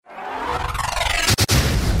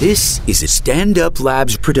This is a Stand Up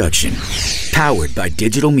Labs production, powered by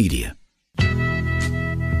digital media.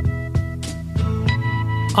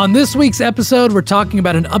 On this week's episode, we're talking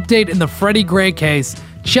about an update in the Freddie Gray case,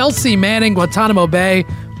 Chelsea Manning, Guantanamo Bay,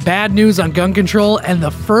 bad news on gun control, and the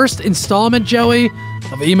first installment, Joey,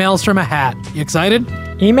 of Emails from a Hat. You excited?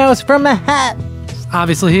 Emails from a hat.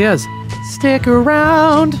 Obviously he is. Stick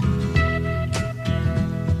around.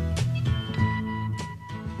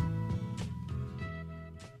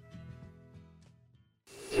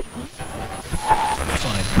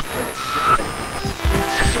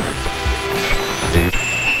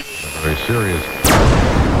 Very serious.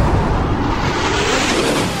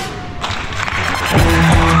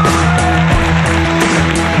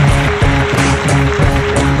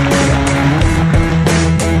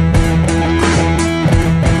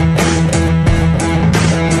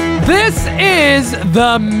 This is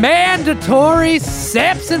the mandatory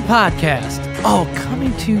Samson podcast. Oh,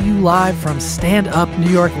 coming to you live from Stand Up New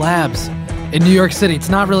York Labs in New York City. It's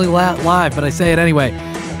not really live, but I say it anyway.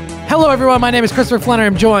 Hello, everyone. My name is Christopher Flenner.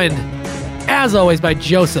 I'm joined, as always, by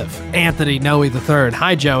Joseph Anthony Noe III.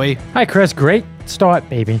 Hi, Joey. Hi, Chris. Great start,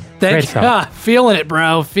 baby. Thank Great you. start. Feeling it,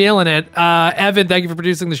 bro. Feeling it. Evan, thank you for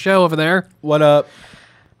producing the show over there. What up?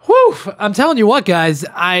 Whew. I'm telling you what, guys.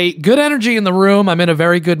 Good energy in the room. I'm in a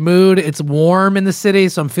very good mood. It's warm in the city,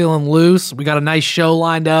 so I'm feeling loose. We got a nice show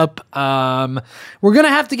lined up. We're going to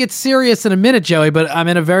have to get serious in a minute, Joey, but I'm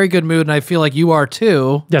in a very good mood, and I feel like you are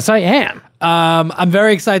too. Yes, I am. I'm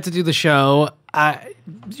very excited to do the show.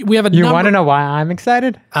 We have a You want to know why I'm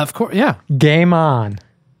excited? Of course, yeah. Game on.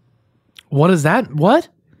 What is that? What?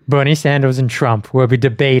 Bernie Sanders and Trump will be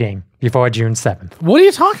debating before June 7th. What are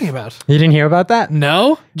you talking about? You didn't hear about that?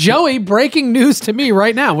 No? Joey, breaking news to me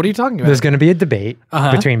right now. What are you talking about? There's going to be a debate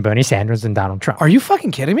between Bernie Sanders and Donald Trump. Are you fucking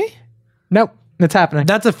kidding me? Nope, it's happening.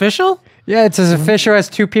 That's official? Yeah, it's as official as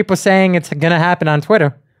two people saying it's going to happen on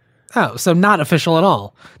Twitter. Oh, so not official at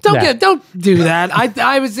all. Don't do that.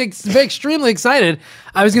 I was extremely excited.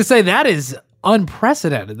 I was going to say that is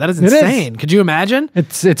unprecedented. That is insane. Could you imagine?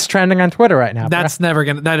 It's trending on Twitter right now. That's never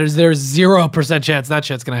gonna. There's 0% chance that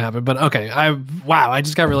shit's gonna happen. But okay, I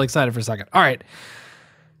just got really excited for a second. All right,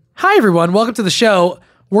 hi everyone, welcome to the show.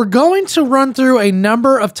 We're going to run through a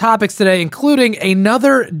number of topics today, including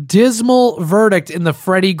another dismal verdict in the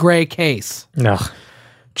Freddie Gray case. Ugh.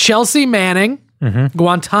 Chelsea Manning,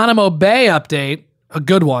 Guantanamo Bay update, a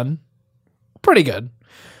good one, pretty good.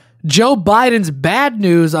 Joe Biden's bad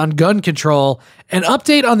news on gun control, an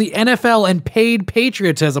update on the NFL and paid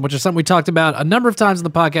patriotism, which is something we talked about a number of times in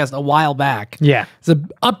the podcast a while back. Yeah. There's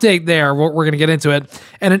an update there. We're going to get into it.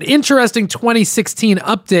 And an interesting 2016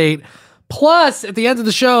 update. Plus, at the end of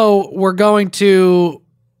the show, we're going to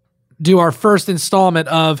do our first installment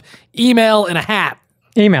of Email in a Hat.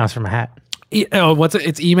 Emails from a hat. What's it?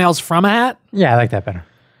 It's Emails from a Hat? Yeah, I like that better.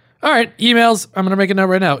 All right, emails. I'm going to make a note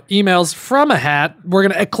right now. Emails from a hat. We're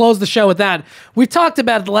going to close the show with that. We've talked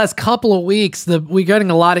about it the last couple of weeks. We're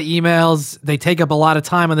getting a lot of emails. They take up a lot of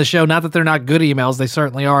time on the show. Not that they're not good emails. They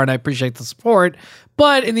certainly are, and I appreciate the support.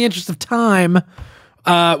 But in the interest of time,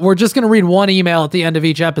 we're just going to read one email at the end of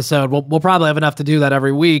each episode. We'll probably have enough to do that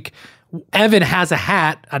every week. Evan has a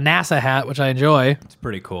hat, a NASA hat, which I enjoy. It's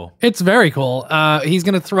pretty cool. It's very cool. He's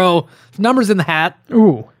going to throw numbers in the hat.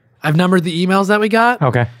 Ooh. I've numbered the emails that we got.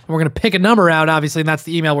 Okay. And we're going to pick a number out, obviously, and that's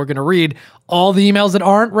the email we're going to read. All the emails that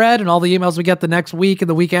aren't read and all the emails we get the next week and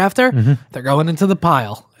the week after, they're going into the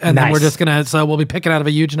pile. And then we're just going to, so we'll be picking out of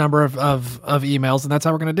a huge number of emails, and that's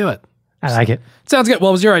how we're going to do it. I like it. Sounds good.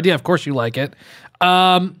 Well, it was your idea. Of course you like it.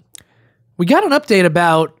 We got an update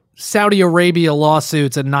about Saudi Arabia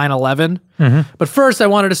lawsuits and 9/11. But first, I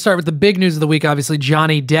wanted to start with the big news of the week. Obviously,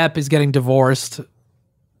 Johnny Depp is getting divorced.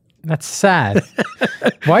 That's sad.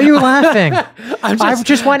 Why are you laughing? I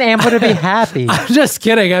just want Amber to be happy. I'm just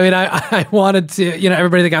kidding. I mean, I wanted to,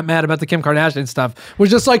 everybody that got mad about the Kim Kardashian stuff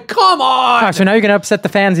was just like, come on. Oh, so now you're going to upset the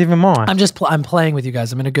fans even more. I'm playing with you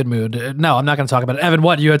guys. I'm in a good mood. No, I'm not going to talk about it. Evan,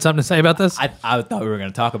 what? You had something to say about this? I thought we were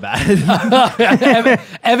going to talk about it.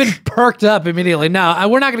 Evan perked up immediately. No,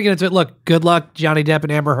 we're not going to get into it. Look, good luck, Johnny Depp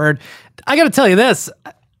and Amber Heard. I got to tell you this.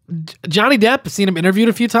 Johnny Depp, seen him interviewed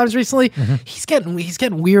a few times recently. He's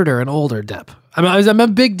getting weirder and older, Depp. I mean, I'm a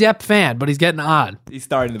big Depp fan, but he's getting odd. He's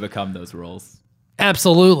starting to become those roles.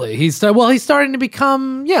 Absolutely. He's starting to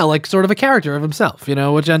become, like sort of a character of himself,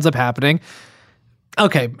 which ends up happening.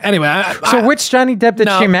 Okay. Anyway, so which Johnny Depp did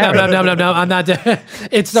she marry? No. I'm not.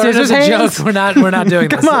 It started as a joke. We're not doing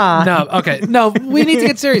this. Come on. No. Okay. No. We need to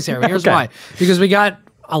get serious here. Here's why. Because we got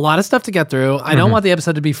a lot of stuff to get through. I don't want the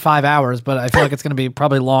episode to be 5 hours, but I feel like it's going to be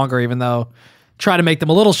probably longer, even though try to make them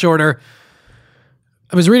a little shorter.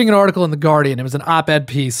 I was reading an article in The Guardian. It was an op-ed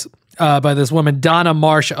piece by this woman, Donna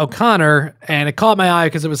Marsh O'Connor, and it caught my eye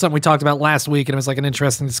because it was something we talked about last week, and it was like an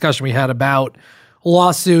interesting discussion we had about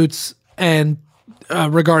lawsuits and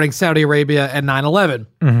regarding Saudi Arabia and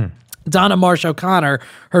 9/11. Donna Marsh O'Connor,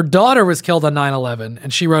 her daughter was killed on 9/11,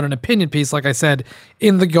 and she wrote an opinion piece, like I said,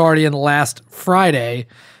 in The Guardian last Friday.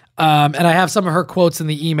 And I have some of her quotes in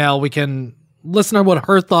the email. We can listen to what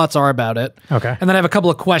her thoughts are about it. Okay. And then I have a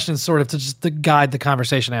couple of questions sort of to guide the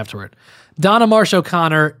conversation afterward. Donna Marsh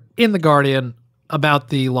O'Connor in The Guardian about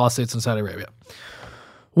the lawsuits in Saudi Arabia.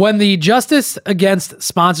 When the Justice Against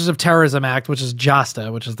Sponsors of Terrorism Act, which is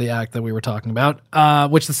JASTA, which is the act that we were talking about,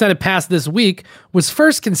 which the Senate passed this week, was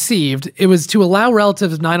first conceived, it was to allow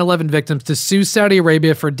relatives of 9/11 victims to sue Saudi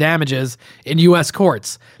Arabia for damages in U.S.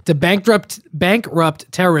 courts, to bankrupt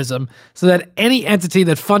terrorism, so that any entity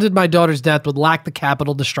that funded my daughter's death would lack the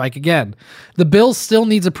capital to strike again. The bill still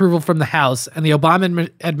needs approval from the House, and the Obama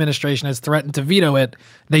administration has threatened to veto it.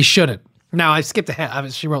 They shouldn't. Now, I skipped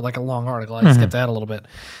ahead. She wrote like a long article. I skipped ahead a little bit.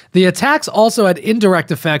 The attacks also had indirect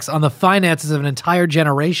effects on the finances of an entire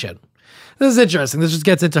generation. This is interesting. This just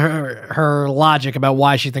gets into her logic about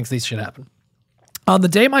why she thinks these should happen. On the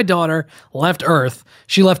day my daughter left Earth,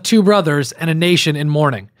 she left 2 brothers and a nation in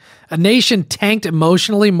mourning. A nation tanked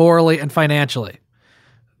emotionally, morally, and financially.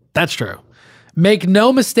 That's true. Make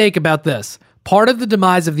no mistake about this. Part of the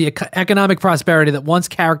demise of the economic prosperity that once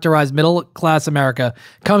characterized middle-class America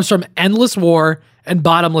comes from endless war and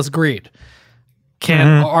bottomless greed.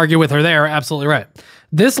 Can't argue with her there. Absolutely right.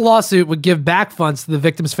 This lawsuit would give back funds to the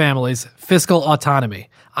victims' families, fiscal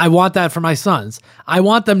autonomy. I want that for my sons. I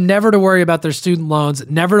want them never to worry about their student loans,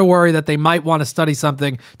 never to worry that they might want to study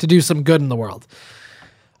something to do some good in the world.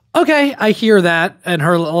 Okay, I hear that, and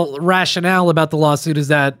her rationale about the lawsuit is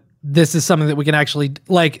that this is something that we can actually,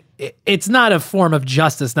 like, it's not a form of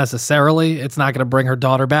justice necessarily. It's not going to bring her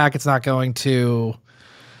daughter back. It's not going to,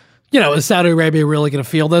 is Saudi Arabia really going to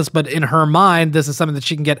feel this? But in her mind, this is something that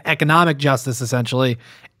she can get economic justice, essentially.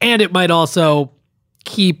 And it might also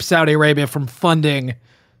keep Saudi Arabia from funding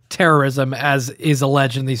terrorism, as is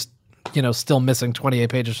alleged in these, still missing 28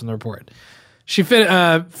 pages from the report.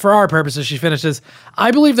 For our purposes, she finishes,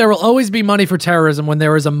 I believe there will always be money for terrorism when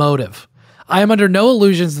there is a motive. I am under no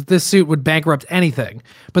illusions that this suit would bankrupt anything,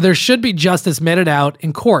 but there should be justice meted out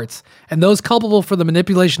in courts, and those culpable for the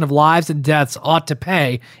manipulation of lives and deaths ought to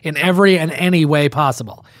pay in every and any way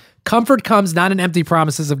possible. Comfort comes not in empty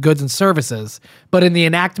promises of goods and services, but in the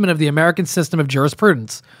enactment of the American system of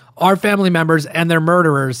jurisprudence. Our family members and their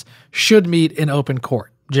murderers should meet in open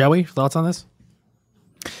court. Joey, thoughts on this?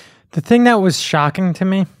 The thing that was shocking to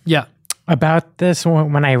me about this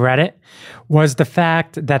when I read it was the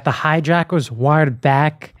fact that the hijackers wired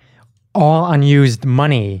back all unused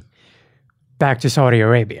money back to Saudi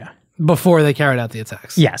Arabia before they carried out the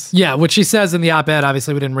attacks. Yes. Yeah, which she says in the op-ed.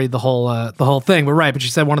 Obviously, we didn't read the whole thing, but right. But she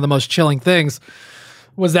said one of the most chilling things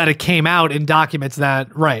was that it came out in documents that,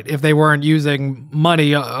 if they weren't using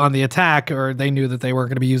money on the attack, or they knew that they weren't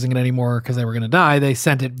going to be using it anymore because they were going to die, they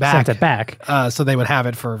sent it back. So they would have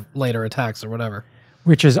it for later attacks or whatever.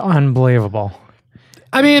 Which is unbelievable.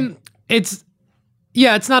 I mean, it's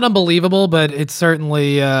not unbelievable, but it's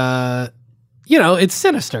certainly, it's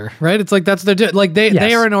sinister, right? It's like that's their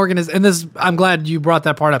they are an organization, and this. I'm glad you brought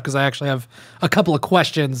that part up because I actually have a couple of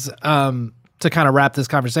questions to kind of wrap this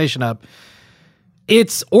conversation up.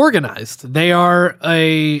 It's organized. They are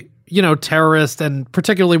a terrorist, and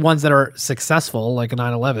particularly ones that are successful, like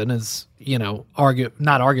 9/11 is not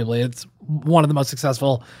arguably, it's one of the most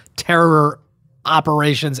successful terror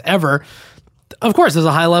operations ever. Of course, there's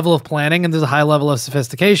a high level of planning and there's a high level of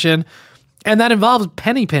sophistication, and that involves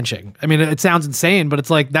penny pinching. I mean, it sounds insane, but it's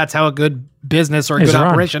like that's how a good business or a good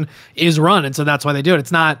operation is run, and so that's why they do it.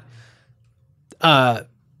 It's not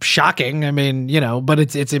shocking. I mean, but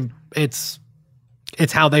it's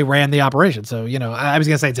how they ran the operation. So I was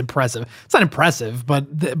gonna say it's impressive. It's not impressive, but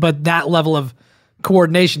that level of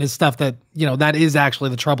coordination is stuff that that is actually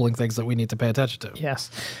the troubling things that we need to pay attention to. Yes.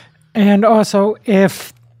 And also,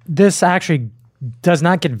 if this actually does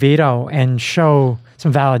not get vetoed and show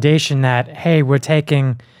some validation that, hey, we're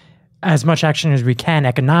taking as much action as we can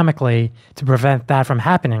economically to prevent that from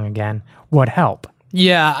happening again, would help.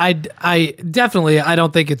 Yeah, I definitely, I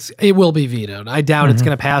don't think it will be vetoed. I doubt it's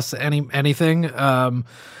going to pass anything. And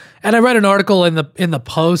I read an article in the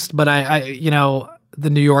Post, but the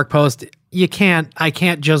New York Post, I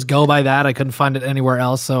can't just go by that. I couldn't find it anywhere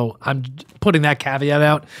else. So I'm putting that caveat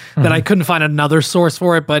out that I couldn't find another source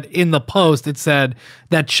for it. But in the Post, it said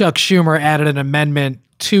that Chuck Schumer added an amendment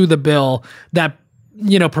to the bill that,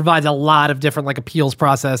 provides a lot of different appeals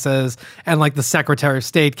processes, and the Secretary of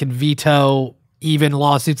State can veto even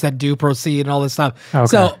lawsuits that do proceed and all this stuff. Okay.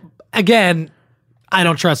 So again, I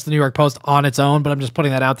don't trust the New York Post on its own, but I'm just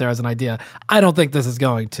putting that out there as an idea. I don't think this is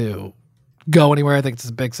going to go anywhere. I think it's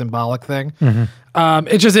a big symbolic thing.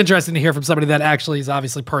 It's just interesting to hear from somebody that actually is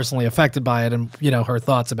obviously personally affected by it and, her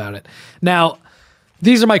thoughts about it. Now,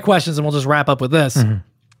 these are my questions, and we'll just wrap up with this.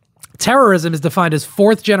 Terrorism is defined as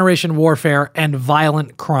fourth generation warfare and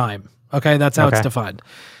violent crime. Okay, that's how it's defined.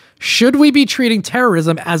 Should we be treating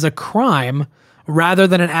terrorism as a crime rather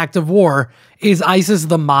than an act of war? Is ISIS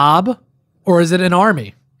the mob or is it an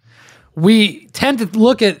army? We tend to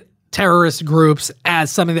look at terrorist groups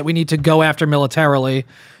as something that we need to go after militarily.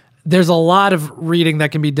 There's a lot of reading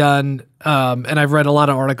that can be done, and I've read a lot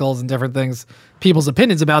of articles and different things, people's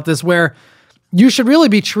opinions about this, where you should really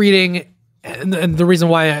be treating, and the reason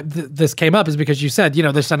why this came up is because you said,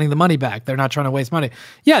 they're sending the money back. They're not trying to waste money.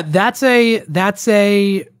 Yeah, that's a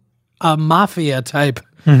mafia type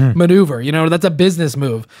maneuver. That's a business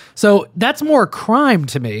move. So that's more crime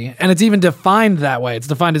to me, and it's even defined that way. It's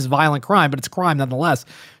defined as violent crime, but it's crime nonetheless.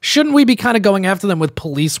 Shouldn't we be kind of going after them with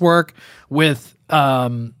police work, with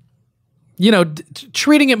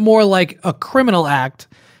treating it more like a criminal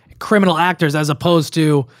actors as opposed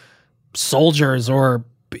to soldiers or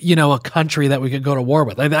a country that we could go to war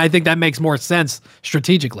with? I think that makes more sense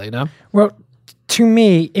strategically. No? Well, to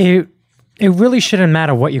me, it really shouldn't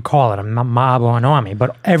matter what you call it, a mob or an army,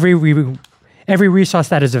 but every resource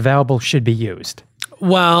that is available should be used.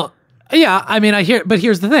 Well, yeah, I mean, I hear, but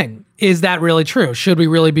here's the thing. Is that really true? Should we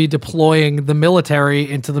really be deploying the military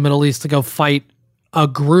into the Middle East to go fight a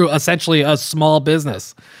group, essentially a small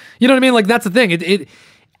business? You know what I mean? Like, that's the thing.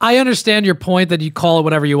 I understand your point that you call it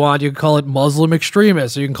whatever you want. You can call it Muslim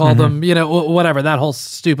extremists, or you can call them, whatever, that whole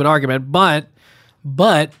stupid argument. But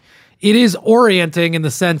it is orienting in the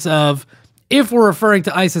sense of, if we're referring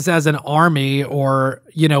to ISIS as an army, or,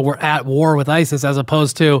 we're at war with ISIS, as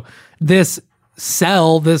opposed to this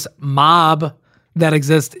cell, this mob that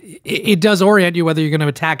exists, it does orient you whether you're going to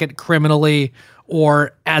attack it criminally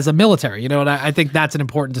or as a military, and I think that's an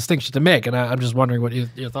important distinction to make, and I'm just wondering what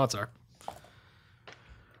your thoughts are.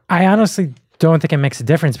 I honestly don't think it makes a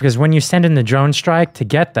difference, because when you send in the drone strike to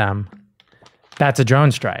get them, that's a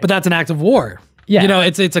drone strike. But that's an act of war. Yeah.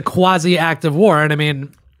 It's a quasi act of war, and I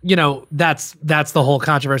mean, that's the whole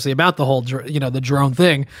controversy about the whole, the drone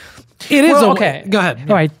thing. It is okay. Go ahead.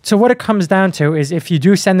 All right. So what it comes down to is, if you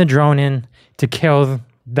do send the drone in to kill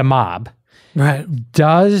the mob, right?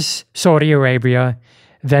 Does Saudi Arabia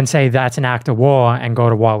then say that's an act of war and go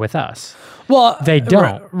to war with us? Well, they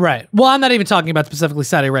don't. Right. Well, I'm not even talking about specifically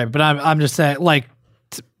Saudi Arabia, but I'm just saying, like,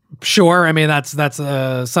 sure. I mean, that's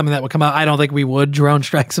something that would come out. I don't think we would drone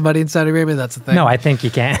strike somebody in Saudi Arabia. That's the thing. No, I think you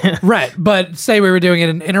can. Right. But say we were doing it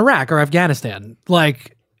in Iraq or Afghanistan.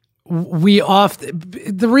 Like,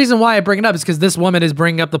 the reason why I bring it up is because this woman is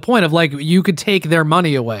bringing up the point of, like, you could take their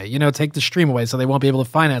money away, take the stream away so they won't be able to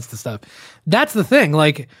finance the stuff. That's the thing.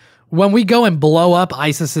 Like, when we go and blow up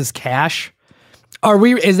ISIS's cash,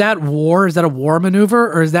 is that war? Is that a war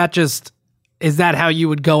maneuver? Or is that how you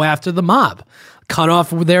would go after the mob? Cut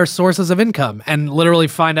off their sources of income and literally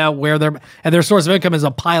find out where their source of income is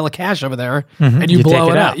a pile of cash over there, and you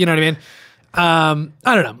blow it out. You know what I mean?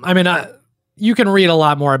 I don't know. I mean, you can read a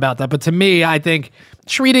lot more about that, but to me, I think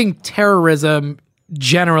treating terrorism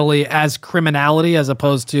generally as criminality as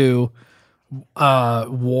opposed to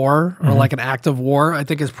war or like an act of war, I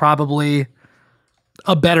think is probably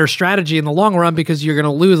a better strategy in the long run, because you're going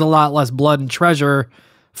to lose a lot less blood and treasure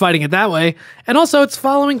fighting it that way. And also, it's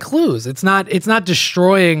following clues. It's not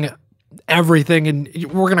destroying everything, and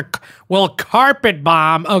we're going to, carpet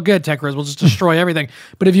bomb. Oh, good, Tech Riz, we'll just destroy everything.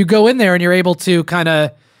 But if you go in there and you're able to kind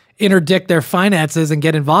of interdict their finances and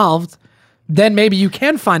get involved, then maybe you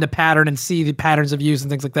can find a pattern and see the patterns of use and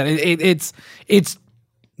things like that.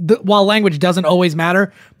 While language doesn't always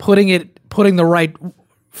matter, putting the right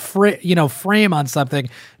frame on something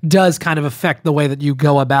does kind of affect the way that you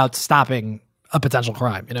go about stopping a potential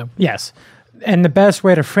crime, Yes. And the best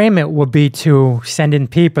way to frame it would be to send in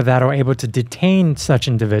people that are able to detain such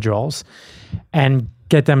individuals and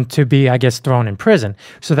get them to be, I guess, thrown in prison.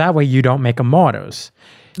 So that way you don't make them martyrs.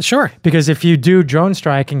 Sure. Because if you do drone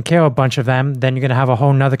strike and kill a bunch of them, then you're going to have a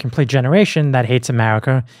whole nother complete generation that hates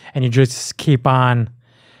America, and you just keep on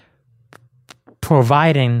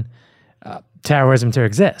providing terrorism to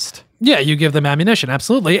exist. Yeah, you give them ammunition,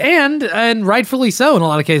 absolutely, and rightfully so in a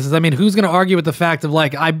lot of cases. I mean, who's going to argue with the fact of,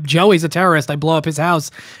 like, Joey's a terrorist, I blow up his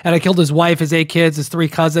house, and I killed his wife, his 8 kids, his 3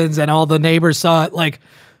 cousins, and all the neighbors saw it. Like,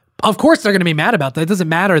 of course they're going to be mad about that. It doesn't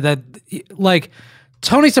matter that, like,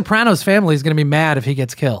 Tony Soprano's family is going to be mad if he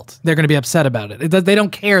gets killed. They're going to be upset about it. They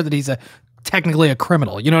don't care that he's a technically a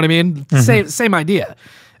criminal. You know what I mean? Same idea.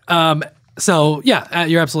 So yeah,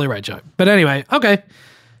 you're absolutely right, Joe. But anyway, okay.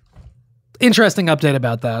 Interesting update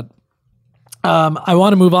about that. I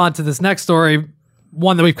want to move on to this next story,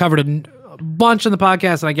 one that we've covered a bunch in the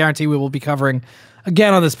podcast, and I guarantee we will be covering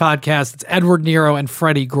again on this podcast. It's Edward Nero and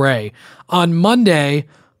Freddie Gray. On Monday,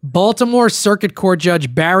 Baltimore Circuit Court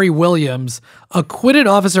Judge Barry Williams acquitted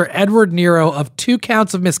Officer Edward Nero of 2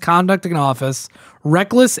 counts of misconduct in office,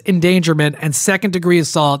 reckless endangerment, and second-degree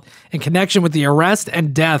assault in connection with the arrest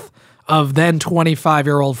and death of then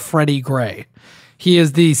 25-year-old Freddie Gray. He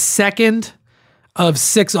is the second of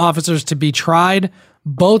 6 officers to be tried.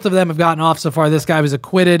 Both of them have gotten off so far. This guy was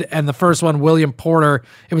acquitted, and the first one, William Porter,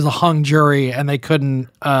 it was a hung jury, and they couldn't,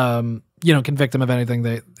 convict him of anything.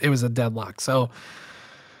 It was a deadlock. So,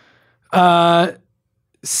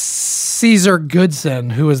 Caesar Goodson,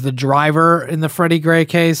 who is the driver in the Freddie Gray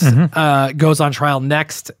case, goes on trial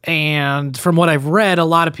next. And from what I've read, a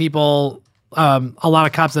lot of people, a lot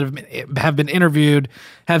of cops that have been interviewed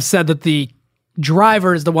have said that the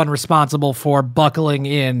driver is the one responsible for buckling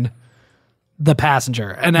in the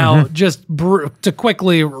passenger. And now, just to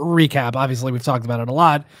quickly recap, obviously we've talked about it a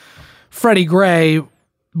lot. Freddie Gray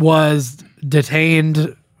was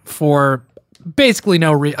detained for basically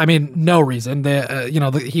no reason.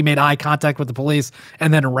 He made eye contact with the police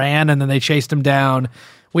and then ran, and then they chased him down.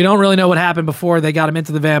 We don't really know what happened before they got him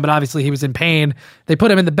into the van, but obviously he was in pain. They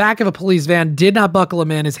put him in the back of a police van, did not buckle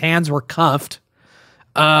him in. His hands were cuffed.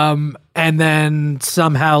 And then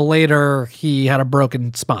somehow later he had a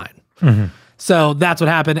broken spine. So that's what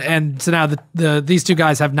happened. And so now these 2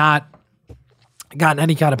 guys have not gotten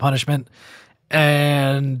any kind of punishment,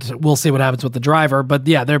 and we'll see what happens with the driver. But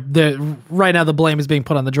yeah, they're right now the blame is being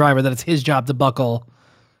put on the driver, that it's his job to buckle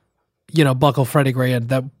Freddie Gray in.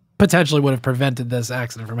 That potentially would have prevented this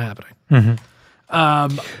accident from happening.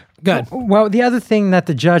 Good. Well, the other thing that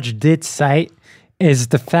the judge did cite is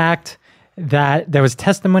the fact that there was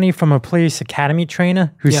testimony from a police academy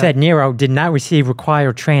trainer who said Nero did not receive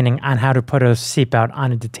required training on how to put a seatbelt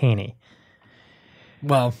on a detainee.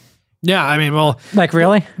 Well, yeah, I mean, like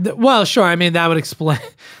really? Well, sure. I mean, that would explain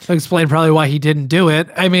probably why he didn't do it.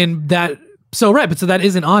 I mean, but so that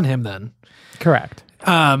isn't on him then. Correct.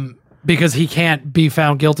 Because he can't be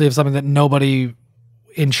found guilty of something that nobody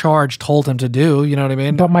in charge told him to do. You know what I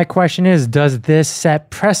mean? But my question is, does this set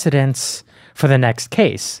precedence for the next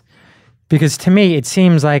case? Because to me, it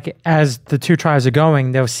seems like as the 2 trials are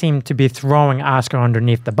going, they'll seem to be throwing Oscar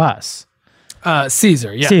underneath the bus.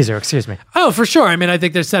 Caesar, yeah. Caesar, excuse me. Oh, for sure. I mean, I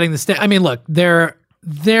think they're setting the stage. I mean, look,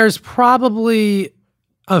 there's probably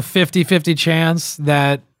a 50-50 chance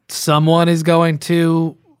that someone is going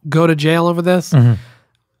to go to jail over this.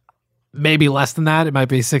 Maybe less than that. It might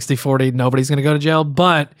be 60-40. Nobody's going to go to jail.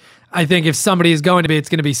 But I think if somebody is going to be, it's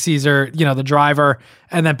going to be Caesar, the driver,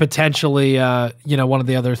 and then potentially, one of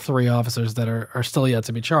the other 3 officers that are still yet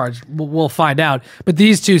to be charged. We'll find out. But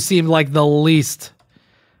these 2 seem like the least,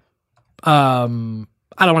 I don't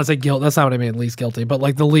want to say guilt. That's not what I mean, least guilty, but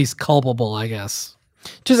like the least culpable, I guess,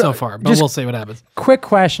 so far. But we'll see what happens. Quick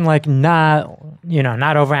question, like not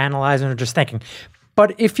overanalyzing or just thinking.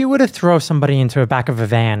 But if you were to throw somebody into the back of a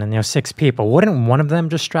van and 6 people, wouldn't one of them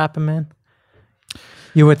just strap him in?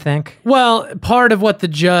 You would think. Well, part of what the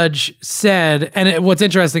judge said, and what's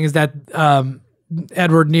interesting is that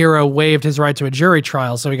Edward Nero waived his right to a jury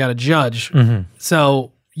trial, so he got a judge.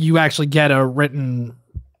 So you actually get a written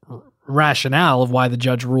rationale of why the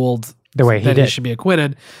judge ruled the way he should be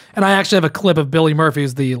acquitted. And I actually have a clip of Billy Murphy,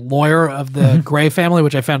 who's the lawyer of the Gray family,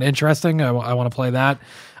 which I found interesting. I want to play that.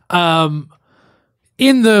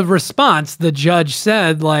 In the response, the judge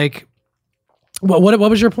said, like, what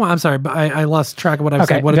was your point? I'm sorry, but I lost track of what I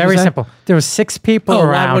said. What did very you say? Simple. There was 6 people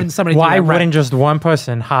around. Why wouldn't somebody? Why wouldn't just one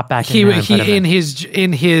person hop back in?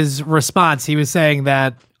 In his response, he was saying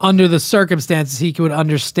that under the circumstances, he could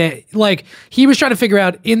understand. Like, he was trying to figure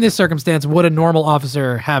out, in this circumstance, would a normal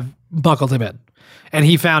officer have buckled him in? And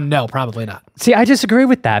he found no, probably not. See, I disagree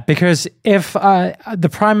with that, because if the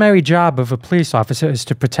primary job of a police officer is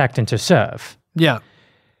to protect and to serve, they're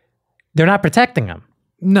not protecting him.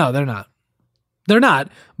 No, they're not. They're not.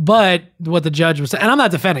 But what the judge was saying, and I'm not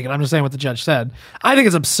defending it, I'm just saying what the judge said. I think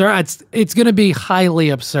it's absurd. It's going to be highly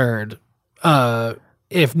absurd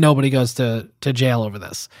if nobody goes to jail over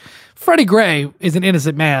this. Freddie Gray is an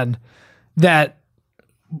innocent man that,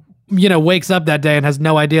 wakes up that day and has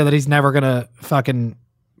no idea that he's never going to fucking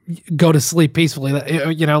go to sleep peacefully.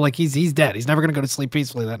 Like he's dead. He's never going to go to sleep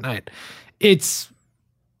peacefully that night. It's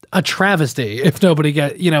a travesty if nobody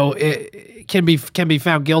it can be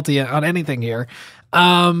found guilty on anything here.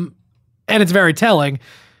 And it's very telling.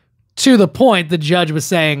 to the point, the judge was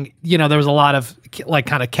saying, there was a lot of like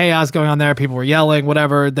kind of chaos going on there. People were yelling,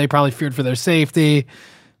 whatever. They probably feared for their safety.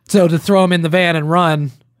 So to throw him in the van and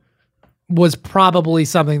run was probably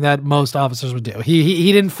something that most officers would do.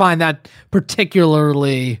 He didn't find that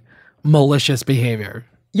particularly malicious behavior.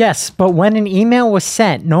 Yes, but when an email was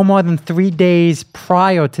sent no more than 3 days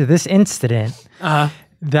prior to this incident,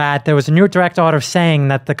 that there was a new direct order saying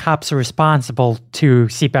that the cops are responsible to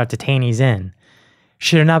seep out detainees in.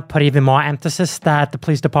 Should it not put even more emphasis that the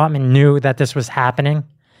police department knew that this was happening?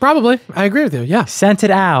 Probably. I agree with you. Yeah. Sent it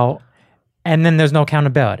out, and then there's no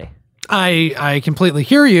accountability. I completely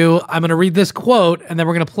hear you. I'm going to read this quote, and then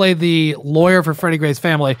we're going to play the lawyer for Freddie Gray's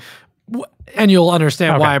family, and you'll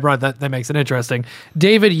understand why I brought that. That makes it interesting.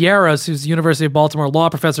 David Yaros, who's University of Baltimore law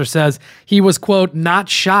professor, says he was, quote, not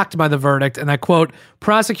shocked by the verdict, and that, quote,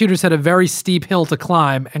 prosecutors had a very steep hill to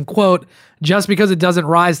climb, and, quote, just because it doesn't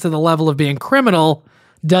rise to the level of being criminal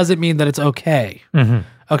doesn't mean that it's okay. Mm-hmm.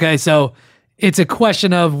 Okay, so it's a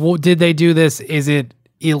question of, did they do this? Is it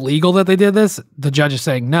illegal that they did this? The judge is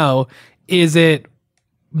saying no. Is it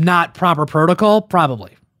not proper protocol?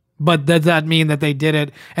 Probably. But does that mean that they did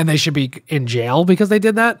it and they should be in jail because they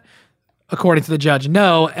did that? According to the judge,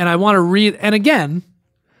 no. And I want to read, and again,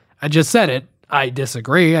 I just said it, I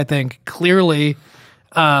disagree. I think clearly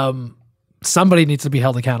somebody needs to be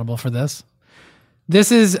held accountable for this.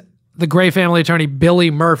 This is the Gray family attorney,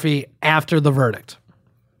 Billy Murphy, after the verdict.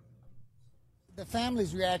 The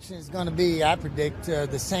family's reaction is going to be, I predict,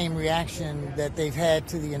 the same reaction that they've had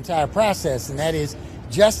to the entire process, and that is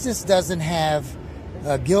justice doesn't have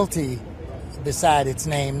guilty beside its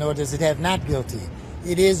name, nor does it have not guilty.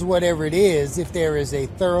 It is whatever it is if there is a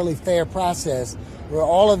thoroughly fair process where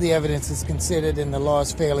all of the evidence is considered and the law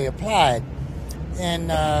is fairly applied.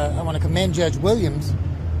 And I want to commend Judge Williams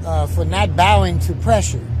for not bowing to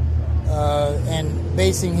pressure and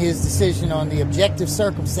basing his decision on the objective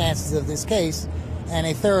circumstances of this case and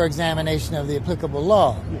a thorough examination of the applicable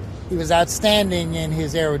law. He was outstanding in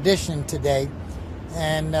his erudition today,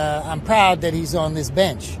 and I'm proud that he's on this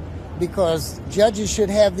bench because judges should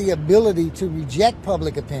have the ability to reject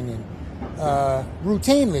public opinion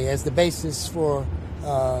routinely as the basis for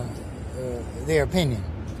their opinion.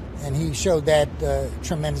 And he showed that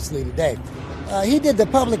tremendously today. He did the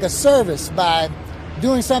public a service by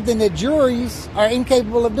doing something that juries are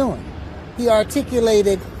incapable of doing. He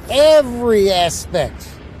articulated every aspect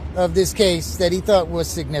of this case that he thought was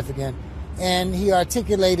significant, and he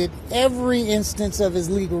articulated every instance of his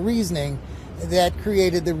legal reasoning that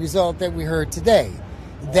created the result that we heard today.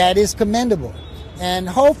 That is commendable. And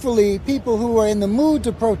hopefully people who are in the mood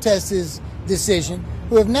to protest his decision,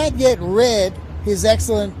 who have not yet read his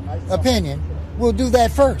excellent opinion, will do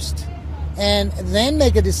that first and then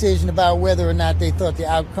make a decision about whether or not they thought the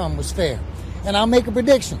outcome was fair. And I'll make a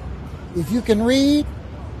prediction. If you can read,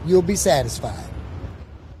 you'll be satisfied.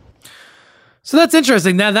 So that's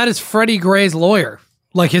interesting. Now, that is Freddie Gray's lawyer,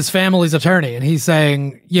 like his family's attorney. And he's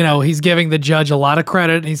saying, he's giving the judge a lot of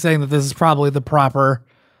credit. And he's saying that this is probably the proper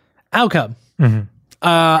outcome. Mm-hmm.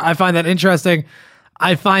 I find that interesting.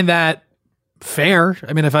 I find that fair.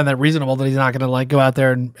 I mean, I find that reasonable that he's not going to go out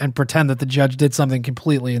there and pretend that the judge did something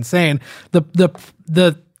completely insane.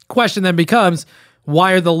 The question then becomes,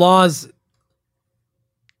 why are the laws?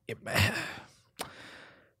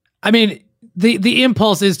 I mean, the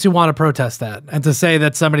impulse is to want to protest that and to say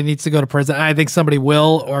that somebody needs to go to prison. I think somebody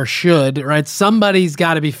will or should, right? Somebody's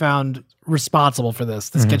got to be found responsible for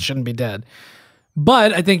this. This kid shouldn't be dead.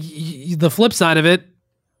 But I think the flip side of it,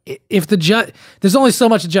 if the judge, there's only so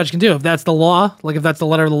much the judge can do. If that's the law, if that's the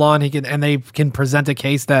letter of the law, and they can present a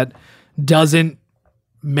case that doesn't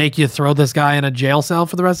make you throw this guy in a jail cell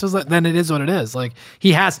for the rest of his life, then it is what it is.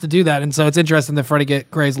 He has to do that. And so it's interesting that Freddie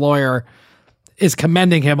Gray's lawyer is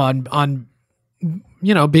commending him on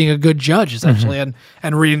being a good judge essentially,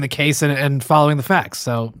 and reading the case and following the facts.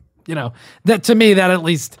 So, that to me, that at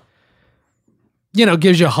least,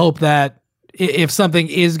 gives you hope that if something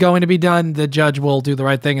is going to be done, the judge will do the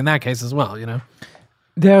right thing in that case as well,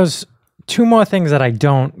 There's two more things that I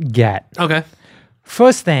don't get. Okay.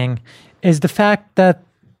 First thing is the fact that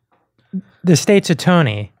the state's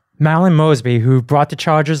attorney, Marilyn Mosby, who brought the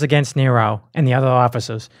charges against Nero and the other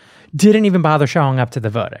officers, didn't even bother showing up to the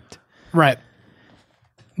verdict. Right.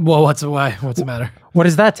 Well, what's the matter? What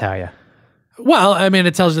does that tell you? Well, I mean,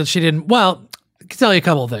 it tells you that she didn't, it could tell you a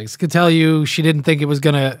couple of things. It could tell you she didn't think it was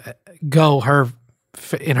going to go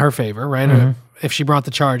in her favor, right? Or if she brought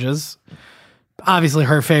the charges, obviously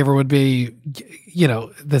her favor would be,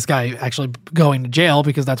 this guy actually going to jail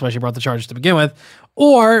because that's why she brought the charges to begin with.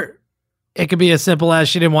 Or it could be as simple as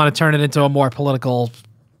she didn't want to turn it into a more political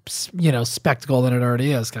spectacle than it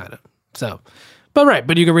already is, kind of. So,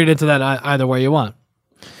 but you can read into that either way you want.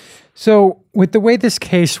 So with the way this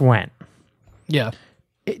case went, Yeah.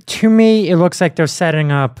 to me, it looks like they're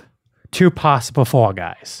setting up two possible fall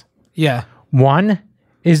guys. Yeah. One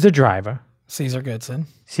is the driver, Caesar Goodson,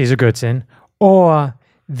 or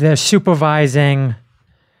the supervising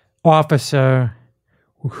officer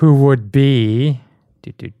who would be,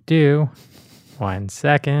 1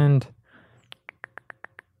 second.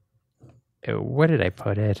 Where did I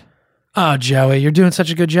put it? Oh, Joey, you're doing such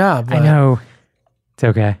a good job. I know. It's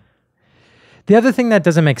okay. The other thing that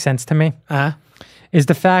doesn't make sense to me is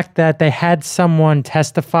the fact that they had someone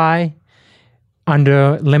testify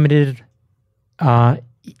under limited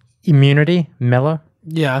immunity, Miller.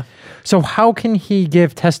 Yeah. So how can he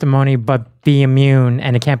give testimony but be immune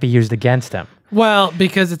and it can't be used against him? Well,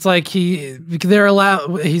 because it's like they're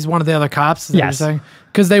allowed. He's one of the other cops. Is that what Yes. you're saying?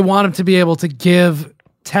 Because they want him to be able to give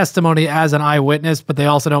testimony as an eyewitness, but they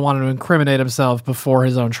also don't want him to incriminate himself before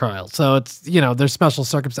his own trial. So it's, there's special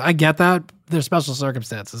circumstances. I get that. There's special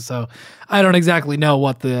circumstances. So I don't exactly know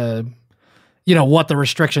what the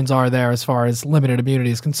restrictions are there as far as limited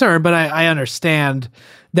immunity is concerned, but I understand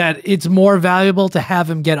that it's more valuable to have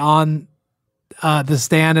him get on the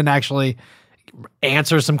stand and actually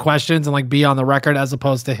answer some questions and be on the record as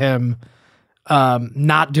opposed to him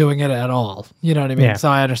not doing it at all. You know what I mean? Yeah. So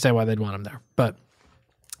I understand why they'd want him there. But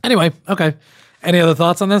anyway, okay. Any other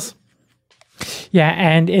thoughts on this? Yeah,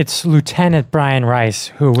 and it's Lieutenant Brian Rice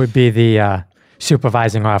who would be the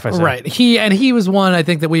supervising officer. Right. He was one, I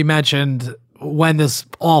think, that we mentioned when this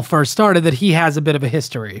all first started, that he has a bit of a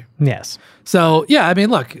history. Yes. So, yeah, I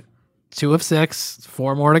mean, look, 2 of 6,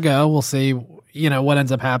 4 more to go. We'll see, what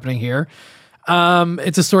ends up happening here.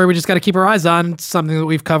 It's a story we just got to keep our eyes on. It's something that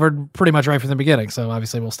we've covered pretty much right from the beginning. So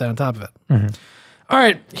obviously we'll stay on top of it. Mm-hmm. All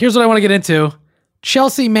right, here's what I want to get into.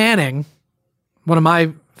 Chelsea Manning, one of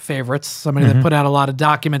my favorites, somebody that put out a lot of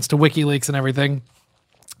documents to WikiLeaks and everything,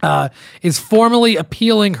 is formally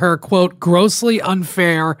appealing her, quote, grossly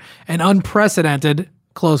unfair and unprecedented,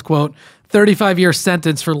 close quote, 35-year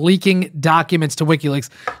sentence for leaking documents to WikiLeaks.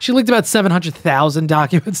 She leaked about 700,000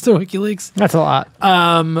 documents to WikiLeaks. That's a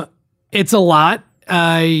lot. It's a lot.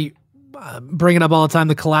 I bring it up all the time.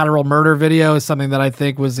 The collateral murder video is something that I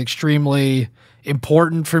think was extremely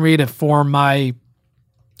important for me to form my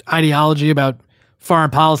ideology about foreign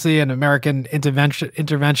policy and American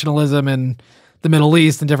interventionism in the Middle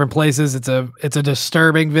East and different places. It's a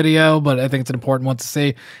disturbing video, but I think it's an important one to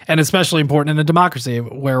see, and especially important in a democracy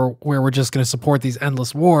where we're just going to support these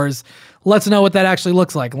endless wars. Let's know what that actually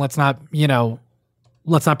looks like, and let's not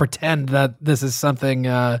pretend that this is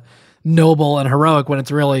something noble and heroic when it's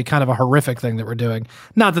really kind of a horrific thing that we're doing.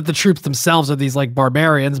 Not that the troops themselves are these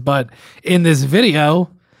barbarians, but in this video,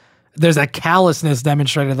 there's a callousness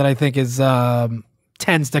demonstrated that I think is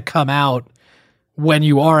tends to come out when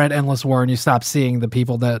you are at endless war and you stop seeing the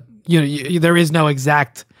people that there is no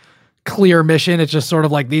exact clear mission. It's just sort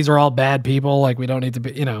of these are all bad people. We don't need to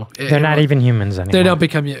be. They're not even humans anymore. They don't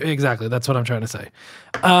become exactly. That's what I'm trying to say.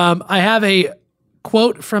 I have a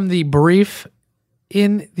quote from the brief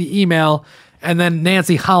in the email, and then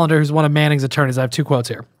Nancy Hollander, who's one of Manning's attorneys. I have 2 quotes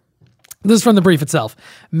here. This is from the brief itself.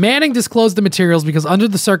 Manning disclosed the materials because under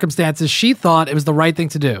the circumstances, she thought it was the right thing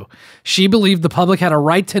to do. She believed the public had a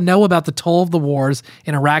right to know about the toll of the wars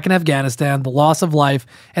in Iraq and Afghanistan, the loss of life,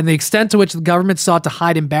 and the extent to which the government sought to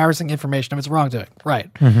hide embarrassing information of its wrongdoing. Right.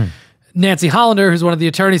 Nancy Hollander, who's one of the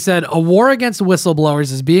attorneys, said, a war against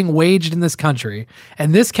whistleblowers is being waged in this country,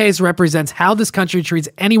 and this case represents how this country treats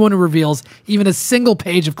anyone who reveals even a single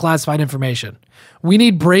page of classified information. We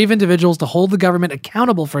need brave individuals to hold the government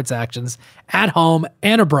accountable for its actions at home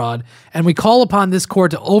and abroad, and we call upon this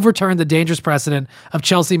court to overturn the dangerous precedent of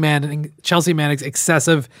Chelsea Manning's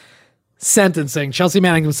excessive sentencing. Chelsea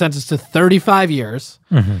Manning was sentenced to 35 years.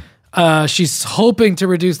 She's hoping to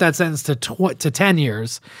reduce that sentence to 10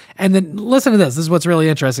 years. And then listen to this. This is what's really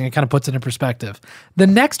interesting. It kind of puts it in perspective. The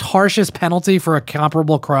next harshest penalty for a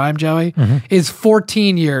comparable crime, Joey, is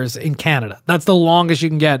 14 years in Canada. That's the longest you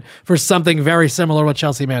can get for something very similar to what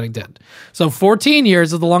Chelsea Manning did. So 14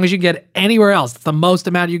 years is the longest you can get anywhere else. It's the most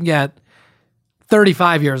amount you can get.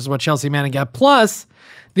 35 years is what Chelsea Manning got. Plus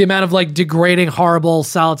the amount of degrading, horrible,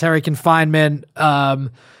 solitary confinement,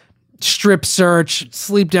 strip search,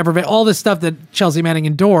 sleep deprivation, all this stuff that Chelsea Manning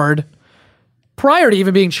endured prior to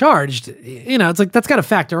even being charged. It's that's got to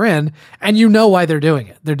factor in, and why they're doing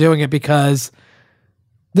it. They're doing it because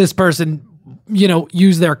this person,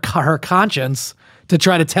 used her conscience to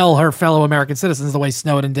try to tell her fellow American citizens the way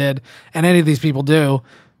Snowden did, and any of these people do.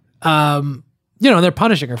 They're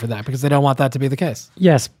punishing her for that because they don't want that to be the case.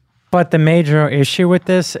 Yes, But the major issue with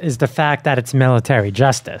this is the fact that it's military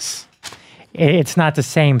justice. It's not the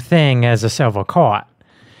same thing as a civil court.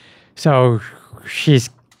 So she's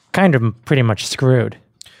kind of pretty much screwed.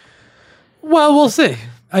 Well, we'll see.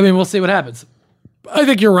 I mean, we'll see what happens. I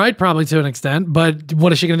think you're right, probably to an extent, but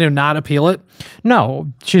what is she going to do, not appeal it?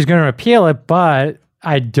 No, she's going to appeal it, but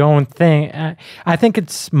I don't think... I think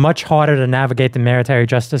it's much harder to navigate the military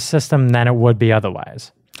justice system than it would be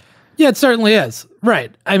otherwise. Yeah, it certainly is.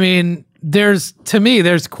 Right. I mean, there's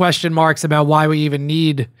question marks about why we even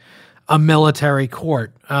need a military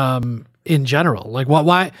court in general. Like,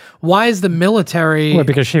 why is the military... Well,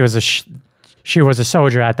 because she was a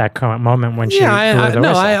soldier at that current moment when she blew the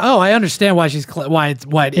whistle. I understand why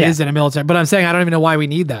it is in a military, but I'm saying I don't even know why we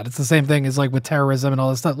need that. It's the same thing as like with terrorism and all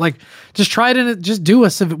this stuff. Like, just try it and just do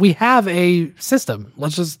we have a system.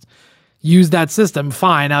 Let's just use that system.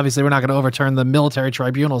 Fine. Obviously, we're not going to overturn the military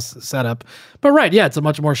tribunal setup, but right, yeah, it's a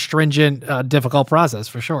much more stringent, difficult process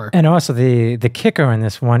for sure. And also the kicker in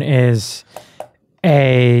this one is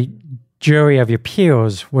a jury of your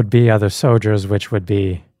peers would be other soldiers, which would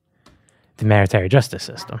be the military justice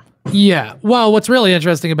system. Yeah. Well, what's really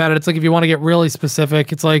interesting about it, it's like if you want to get really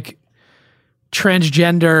specific, it's like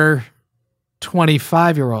transgender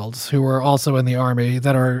 25-year-olds who are also in the army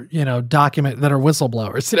that are, that are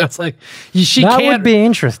whistleblowers. It's like that would be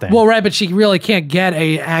interesting. Well, right, but she really can't get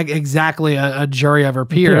exactly a jury of her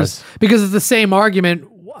peers because it's the same argument.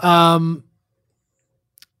 Like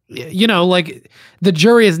the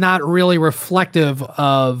jury is not really reflective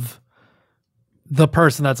of the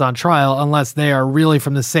person that's on trial unless they are really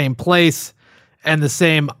from the same place and the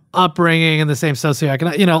same upbringing and the same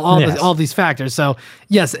socioeconomic, all these factors. So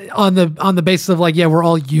yes, on the basis of like, yeah, we're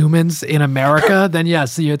all humans in America, then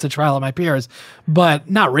yes, it's a trial of my peers, but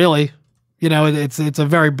not really. It's a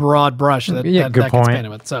very broad brush that gets painted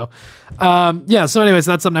with. So, so anyways,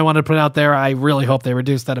 that's something I wanted to put out there. I really hope they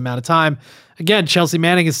reduce that amount of time. Again, Chelsea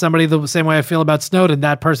Manning is somebody the same way I feel about Snowden.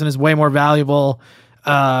 That person is way more valuable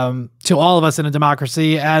to all of us in a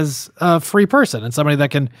democracy as a free person and somebody that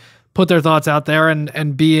can put their thoughts out there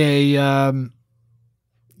and be a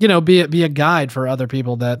be a guide for other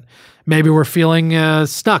people that maybe were feeling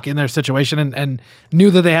stuck in their situation and knew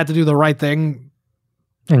that they had to do the right thing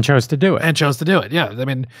and chose to do it. Yeah. I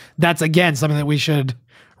mean, that's again something that we should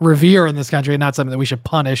revere in this country and not something that we should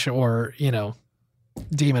punish or,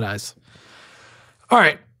 demonize. All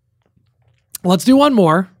right. Let's do one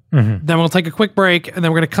more. Mm-hmm. Then we'll take a quick break, and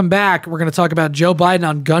then we're going to come back. We're going to talk about Joe Biden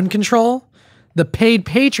on gun control, the paid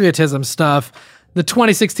patriotism stuff, the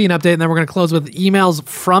 2016 update, and then we're going to close with emails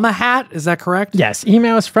from a hat. Is that correct? Yes,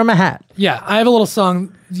 emails from a hat. Yeah, I have a little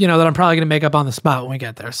song, that I'm probably going to make up on the spot when we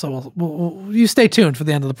get there. So you stay tuned for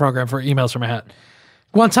the end of the program for emails from a hat.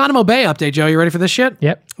 Guantanamo Bay update, Joe. You ready for this shit?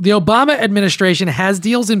 Yep. The Obama administration has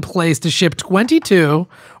deals in place to ship 22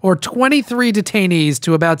 or 23 detainees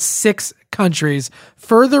to about 6 countries,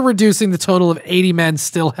 further reducing the total of 80 men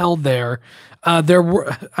still held there.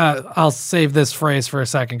 I'll save this phrase for a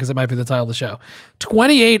second because it might be the title of the show.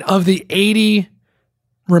 28 of the 80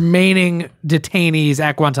 remaining detainees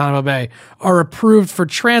at Guantanamo Bay are approved for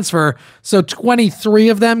transfer. So 23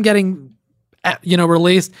 of them getting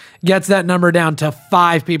released gets that number down to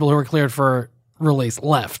 5 people who are cleared for release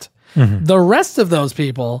left. Mm-hmm. The rest of those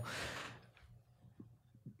people,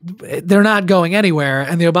 they're not going anywhere.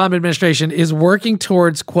 And the Obama administration is working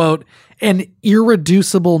towards, quote, an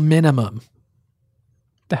irreducible minimum.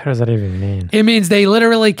 The hell does that even mean? It means they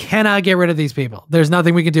literally cannot get rid of these people. There's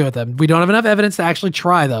nothing we can do with them. We don't have enough evidence to actually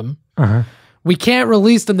try them. Uh-huh. We can't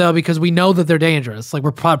release them, though, because we know that they're dangerous. Like,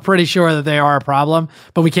 we're pretty sure that they are a problem,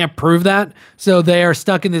 but we can't prove that. So they are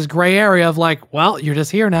stuck in this gray area of like, well, you're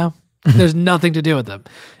just here now. There's nothing to do with them.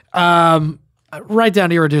 Right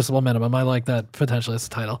down to irreducible minimum. I like that potentially as a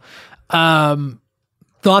title.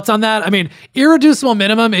 Thoughts on that? I mean, irreducible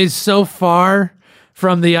minimum is so far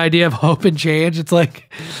from the idea of hope and change. It's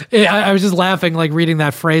like, I was just laughing, like, reading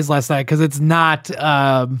that phrase last night, because it's not...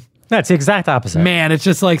 That's the exact opposite. Man, it's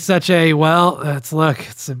just like such a, it's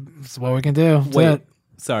what we can do. Wait,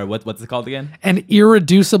 sorry, what's it called again? An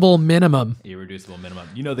irreducible minimum. Irreducible minimum.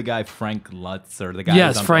 You know the guy Frank Lutz, or the guy?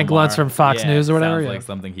 Yes, Frank Lutz from Fox News or whatever. Sounds like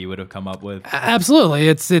something he would have come up with. Absolutely.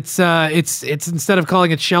 It's instead of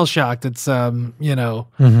calling it shell shocked, it's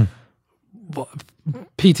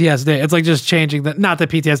PTSD. It's like just changing the, not that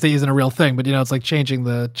PTSD isn't a real thing, but it's like changing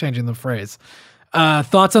the phrase.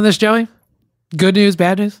 Thoughts on this, Joey? Good news,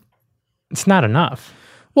 bad news? It's not enough.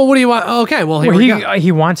 Well, what do you want? Okay, well, here we go.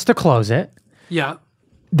 He wants to close it. Yeah.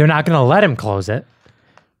 They're not going to let him close it.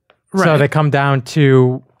 Right. So they come down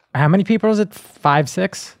to how many people is it? 5,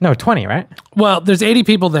 6? No, 20, right? Well, there's 80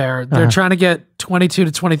 people there. They're trying to get 22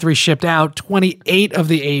 to 23 shipped out. 28 of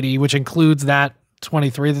the 80, which includes that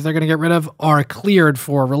 23 that they're going to get rid of, are cleared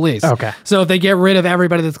for release. Okay. So if they get rid of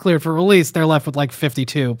everybody that's cleared for release, they're left with like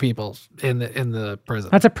 52 people in the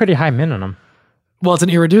prison. That's a pretty high minimum. Well, it's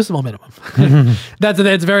an irreducible minimum.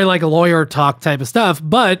 It's very like a lawyer talk type of stuff.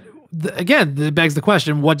 But again, it begs the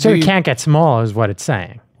question: So it can't get smaller, is what it's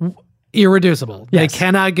saying. Irreducible. Yes. They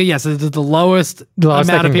cannot get. Yes, it's the lowest lowest amount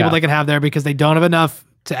they of can people go. they can have there because they don't have enough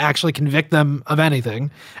to actually convict them of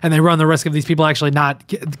anything, and they run the risk of these people actually not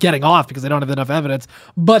getting off because they don't have enough evidence.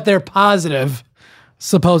 But they're positive,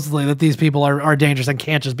 supposedly, that these people are dangerous and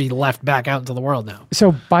can't just be left back out into the world now.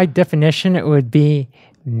 So by definition, it would be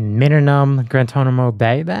minimum Guantanamo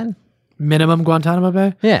Bay then? Minimum Guantanamo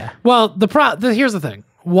Bay. Yeah. Well, here's the thing.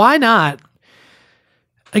 Why not?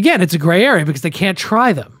 Again, it's a gray area because they can't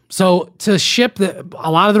try them. So to ship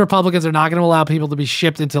a lot of the Republicans are not going to allow people to be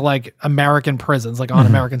shipped into like American prisons, like on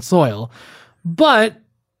American soil. But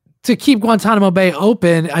to keep Guantanamo Bay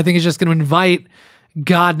open, I think is just going to invite,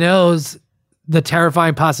 God knows, the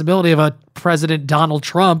terrifying possibility of a President Donald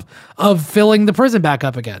Trump of filling the prison back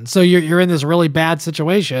up again. So you're in this really bad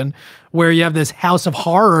situation where you have this house of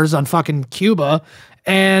horrors on fucking Cuba,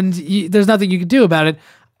 and there's nothing you can do about it.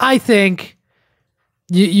 I think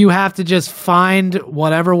you have to just find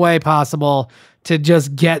whatever way possible to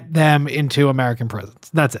just get them into American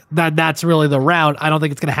prisons. That's it. That's really the route. I don't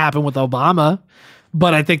think it's going to happen with Obama,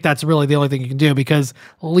 but I think that's really the only thing you can do, because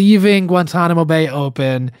leaving Guantanamo Bay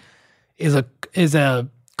open is a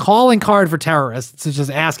calling card for terrorists. It's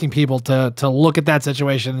just asking people to look at that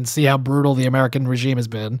situation and see how brutal the American regime has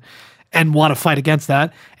been and want to fight against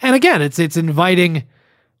that. And again, it's inviting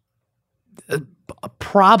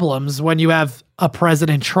problems when you have a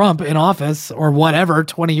President Trump in office or whatever,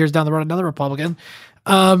 20 years down the road, another Republican,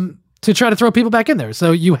 to try to throw people back in there.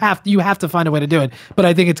 So you have to find a way to do it. But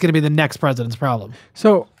I think it's going to be the next president's problem.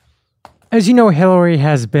 So, as you know, Hillary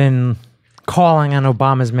has been calling on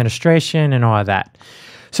Obama's administration and all of that.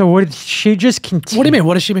 So would she just continue? What do you mean?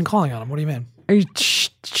 What has she been calling on him? What do you mean?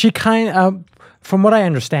 She kind of, from what I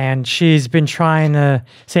understand, she's been trying to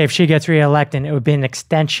say if she gets reelected, it would be an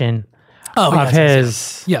extension of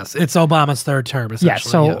his. Yes, it's Obama's third term,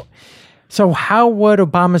 essentially. Yeah, so how would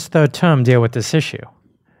Obama's third term deal with this issue?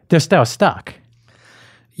 They're still stuck.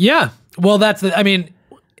 Yeah. Well,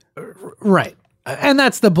 right. And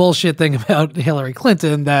that's the bullshit thing about Hillary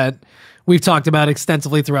Clinton that we've talked about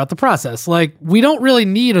extensively throughout the process. Like, we don't really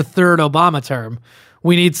need a third Obama term.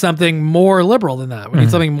 We need something more liberal than that. We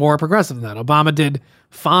need something more progressive than that. Obama did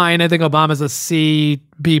fine. I think Obama's a C,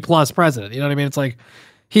 B+ president. You know what I mean? It's like,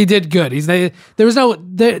 he did good.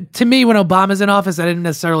 To me, when Obama's in office, I didn't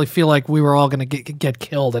necessarily feel like we were all going to get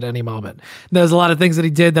killed at any moment. There's a lot of things that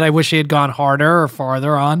he did that I wish he had gone harder or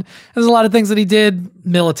farther on. There's a lot of things that he did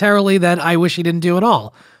militarily that I wish he didn't do at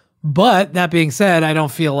all. But that being said, I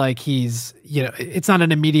don't feel like he's, it's not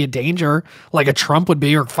an immediate danger like a Trump would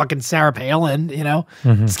be or fucking Sarah Palin,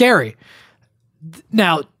 Scary.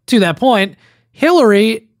 Now, to that point,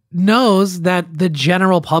 Hillary knows that the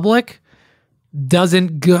general public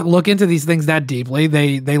doesn't look into these things that deeply.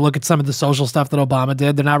 They look at some of the social stuff that Obama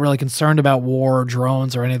did. They're not really concerned about war or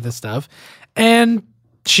drones or any of this stuff. And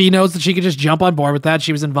she knows that she could just jump on board with that.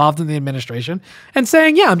 She was involved in the administration and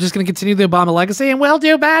saying, yeah, I'm just going to continue the Obama legacy and we'll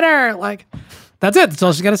do better. Like, that's it. That's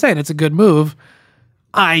all she's got to say. And it's a good move.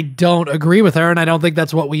 I don't agree with her, and I don't think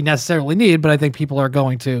that's what we necessarily need, but I think people are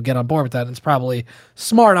going to get on board with that. And it's probably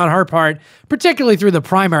smart on her part, particularly through the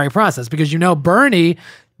primary process, because Bernie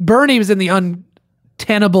was in the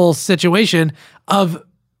untenable situation of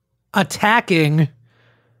attacking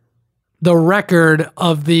the record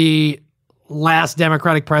of the last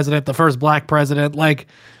Democratic president, the first black president. Like,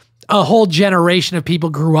 a whole generation of people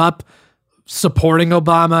grew up supporting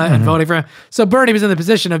Obama and voting for him. So Bernie was in the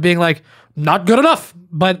position of being like, not good enough.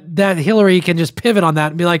 But that Hillary can just pivot on that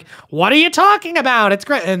and be like, what are you talking about? It's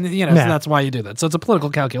great. And, so that's why you do that. So it's a political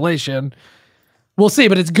calculation. We'll see,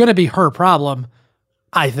 but it's going to be her problem,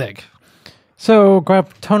 I think. So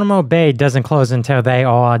Guantanamo Bay doesn't close until they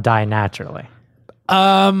all die naturally.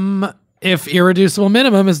 If irreducible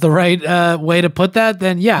minimum is the right way to put that,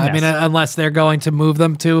 then yeah. Yes. I mean, unless they're going to move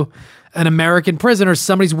them to an American prison or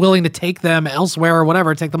somebody's willing to take them elsewhere or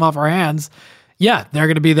whatever, take them off our hands, yeah, they're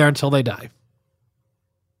going to be there until they die.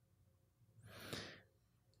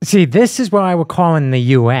 See, this is what I would call in the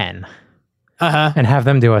UN and have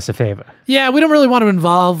them do us a favor. Yeah, we don't really want to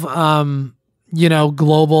involve,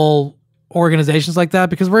 global organizations like that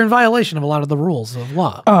because we're in violation of a lot of the rules of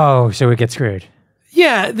law. Oh, so we get screwed.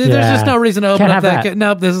 Yeah, there's Yeah. just no reason to open Can't up have that. that.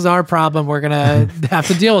 Nope, this is our problem. We're going to have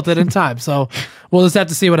to deal with it in time. So we'll just have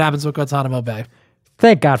to see what happens with Guantanamo Bay.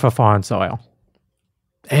 Thank God for foreign soil.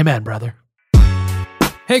 Amen, brother.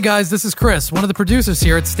 Hey guys, this is Chris, one of the producers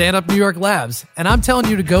here at Stand Up New York Labs, and I'm telling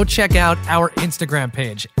you to go check out our Instagram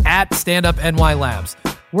page at Stand Up NY Labs.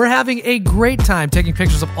 We're having a great time taking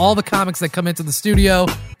pictures of all the comics that come into the studio,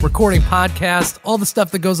 recording podcasts, all the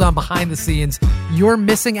stuff that goes on behind the scenes. You're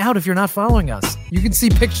missing out if you're not following us. You can see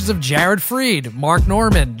pictures of Jared Freed, Mark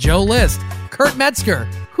Norman, Joe List, Kurt Metzger.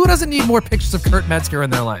 Who doesn't need more pictures of Kurt Metzger in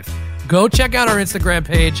their life? Go check out our Instagram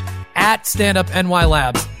page at Stand Up NY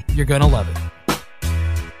Labs. You're going to love it.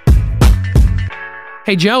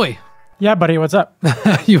 Hey, Joey, Yeah, buddy, what's up?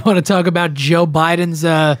 you want to talk about Joe Biden's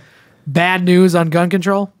bad news on gun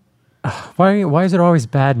control? Why is it always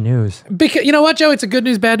bad news? Because you know what, Joe? It's a good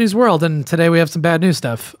news, bad news world, and today we have some bad news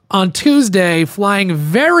stuff. On Tuesday, flying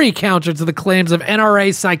very counter to the claims of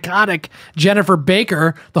NRA psychotic Jennifer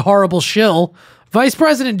Baker, the horrible shill, Vice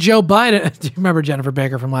President Joe Biden. Do you remember Jennifer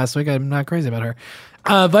Baker from last week? I'm not crazy about her.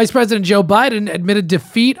 Vice President Joe Biden admitted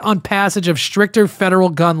defeat on passage of stricter federal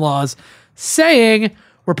gun laws, saying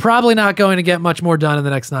we're probably not going to get much more done in the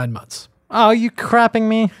next 9 months. Oh, you crapping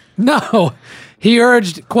me? No, he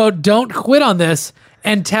urged, quote, don't quit on this,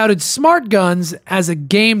 and touted smart guns as a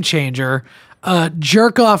game changer.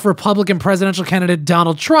 Jerk-off Republican presidential candidate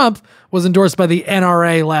Donald Trump was endorsed by the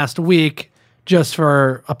NRA last week, just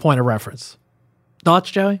for a point of reference.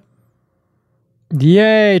 Thoughts, Joey?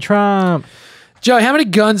 Yay, Trump. Joey, how many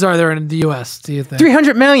guns are there in the U.S., do you think?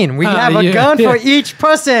 300 million. We have a yeah, gun yeah. for each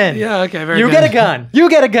person. Yeah, okay, very You good. get a gun. You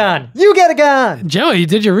get a gun. You get a gun. Joey, you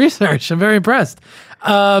did your research. I'm very impressed.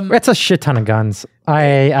 That's a shit ton of guns.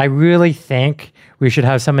 I really think we should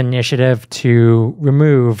have some initiative to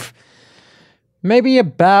remove maybe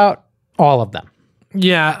about all of them.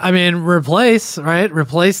 Yeah, I mean, replace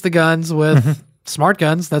the guns with smart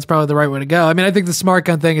guns. That's probably the right way to go. I mean, I think the smart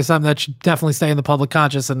gun thing is something that should definitely stay in the public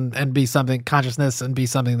consciousness and be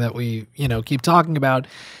something that we, keep talking about.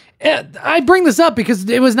 I bring this up because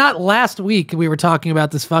it was not last week we were talking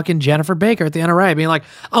about this fucking Jennifer Baker at the NRA being like,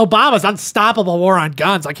 Obama's unstoppable war on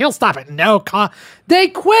guns. Like, he'll stop it. No, they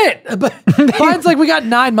quit. But Biden's like, we got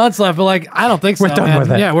 9 months left. But like, I don't think so. We're done man.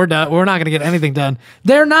 with it. Yeah, we're done. We're not going to get anything done.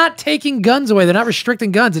 They're not taking guns away. They're not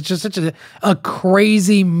restricting guns. It's just such a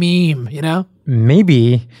crazy meme,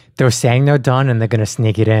 Maybe they're saying they're done and they're going to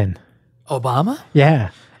sneak it in. Obama?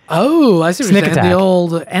 Yeah. Oh, I see what Sneak you're saying. attack. The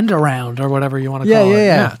old end around or whatever you want to call it.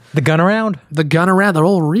 Yeah. The gun around? The gun around, the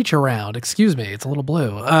old reach around. Excuse me, it's a little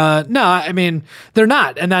blue. No, I mean, they're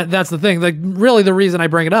not. And that's the thing. Like, really, the reason I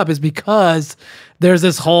bring it up is because there's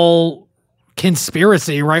this whole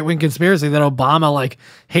conspiracy, right-wing conspiracy, that Obama, like,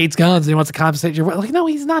 hates guns and he wants to compensate your... Like, no,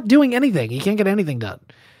 he's not doing anything. He can't get anything done.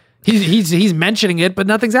 He's mentioning it, but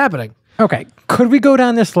nothing's happening. Okay. Could we go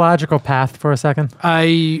down this logical path for a second?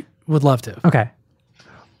 I would love to. Okay.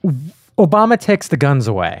 Obama takes the guns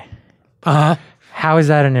away. How is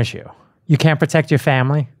that an issue? You can't protect your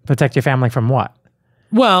family? Protect your family from what?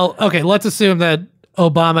 Well, okay, let's assume that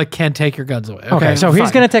Obama can take your guns away. Okay, so he's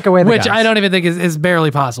fine. going to take away the Which guns. I don't even think is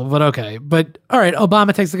barely possible, but okay. But all right,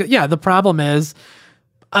 Obama takes the... Yeah, the problem is,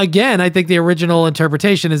 again, I think the original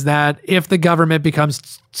interpretation is that if the government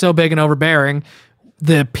becomes so big and overbearing,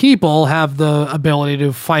 the people have the ability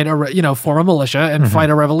to fight form a militia and fight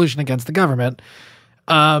a revolution against the government.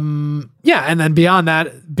 And then beyond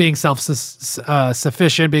that, being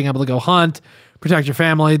self-sufficient, being able to go hunt, protect your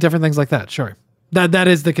family, different things like that. Sure. That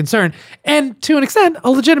is the concern. And to an extent, a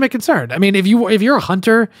legitimate concern. I mean, if you're a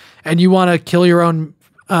hunter and you want to kill your own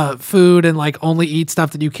food and like only eat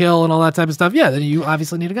stuff that you kill and all that type of stuff, then you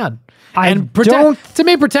obviously need a gun. To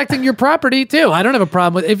me, protecting your property too. I don't have a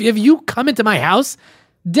problem with if you come into my house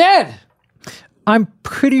dead. I'm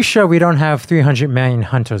pretty sure we don't have 300 million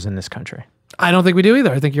hunters in this country. I don't think we do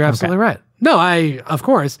either. I think you're absolutely right. No, of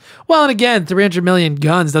course. Well, and again, 300 million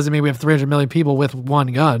guns doesn't mean we have 300 million people with one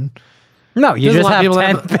gun. No, you There's just a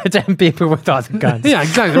lot of have 10 people with all the guns. Yeah,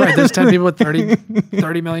 exactly right. There's 10 people with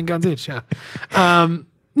 30 million guns each. Yeah.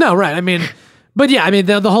 No, right. I mean, but yeah, I mean,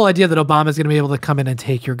 the whole idea that Obama's going to be able to come in and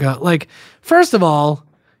take your gun. Like, first of all,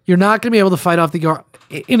 you're not going to be able to fight off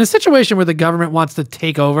in a situation where the government wants to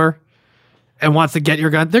take over and wants to get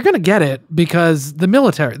your gun, they're going to get it because they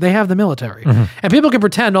have the military. And people can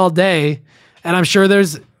pretend all day, and I'm sure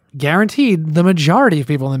there's guaranteed the majority of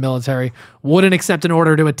people in the military wouldn't accept an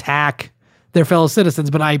order to attack their fellow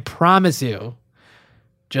citizens. But I promise you,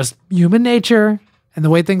 just human nature and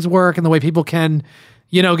the way things work and the way people can,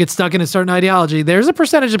 get stuck in a certain ideology, there's a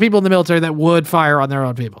percentage of people in the military that would fire on their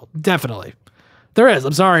own people. Definitely. There is.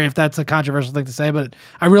 I'm sorry if that's a controversial thing to say, but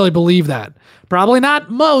I really believe that. Probably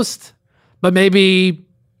not most, but maybe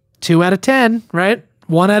 2 out of 10, right?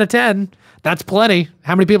 1 out of 10. That's plenty.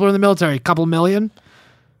 How many people are in the military? A couple million?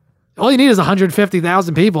 All you need is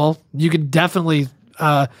 150,000 people. You could definitely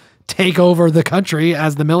take over the country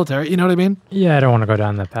as the military. You know what I mean? Yeah, I don't want to go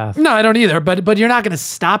down that path. No, I don't either. But you're not going to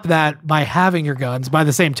stop that by having your guns. By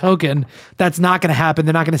the same token, that's not going to happen.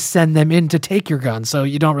 They're not going to send them in to take your guns, so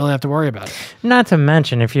you don't really have to worry about it. Not to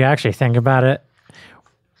mention, if you actually think about it,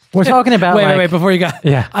 we're talking about wait, before you go.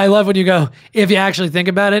 Yeah. I love when you go, if you actually think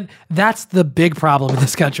about it, that's the big problem in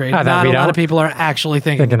this country. Not a lot of people are actually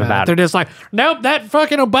thinking about it. They're just like, nope, that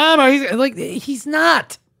fucking Obama, he's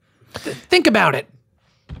not. Think about it.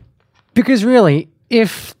 Because really,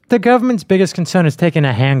 if the government's biggest concern is taking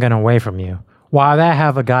a handgun away from you, why they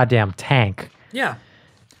have a goddamn tank? Yeah.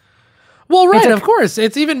 Well, right, of course.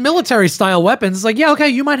 It's even military-style weapons. It's like, yeah, okay,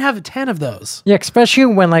 you might have 10 of those. Yeah, especially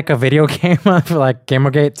when like a video game for like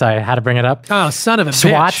Gamergate, sorry, I had to bring it up. Oh, son of a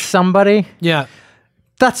SWAT bitch. somebody. Yeah.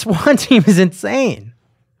 That SWAT team is insane.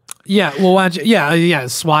 Yeah, well,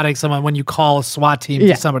 swatting someone when you call a SWAT team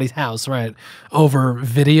to somebody's house, right? Over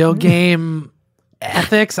video game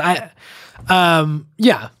ethics. Yeah.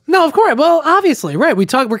 No, of course. Well, obviously, right. We're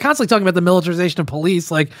constantly talking about the militarization of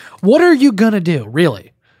police. Like, what are you gonna do,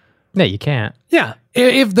 really? Yeah, you can't. Yeah.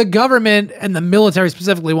 If the government and the military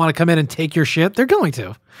specifically want to come in and take your shit, they're going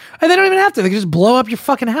to. And they don't even have to. They can just blow up your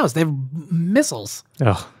fucking house. They have missiles.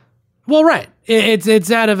 Ugh. Well, right. It's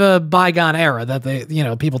out of a bygone era that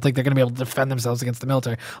people think they're going to be able to defend themselves against the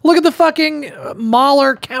military. Look at the fucking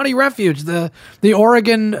Mahler County Refuge, the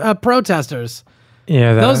Oregon protesters.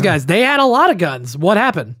 Yeah, those guys, they had a lot of guns. What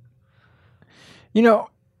happened?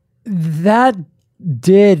 That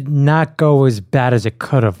did not go as bad as it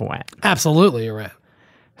could have went. Absolutely, you're right.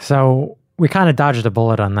 So we kind of dodged a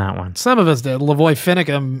bullet on that one. Some of us did. Lavoy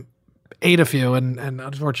Finicum ate a few and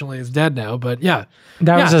unfortunately is dead now. But yeah.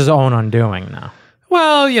 That was his own undoing now.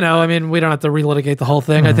 Well, we don't have to relitigate the whole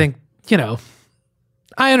thing. I think,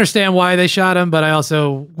 I understand why they shot him, but I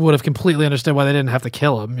also would have completely understood why they didn't have to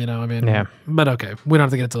kill him, Yeah. But okay, we don't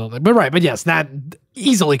have to get into the whole thing. But right, but yes, that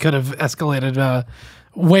easily could have escalated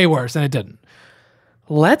way worse, and it didn't.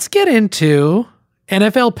 Let's get into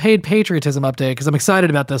NFL paid patriotism update, because I'm excited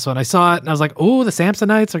about this one. I saw it, and I was like, oh, the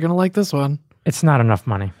Samsonites are going to like this one. It's not enough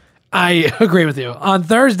money. I agree with you. On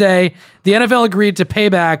Thursday, the NFL agreed to pay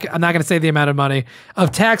back, I'm not going to say the amount of money,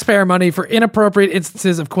 of taxpayer money for inappropriate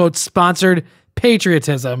instances of, quote, sponsored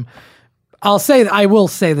patriotism. I will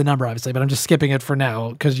say the number, obviously, but I'm just skipping it for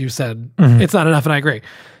now because you said it's not enough, and I agree.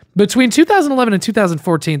 Between 2011 and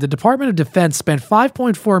 2014, the Department of Defense spent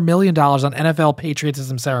 $5.4 million on NFL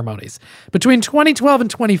patriotism ceremonies. Between 2012 and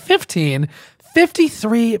 2015,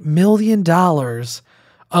 $53 million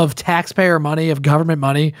of taxpayer money, of government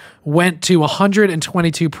money, went to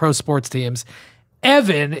 122 pro sports teams.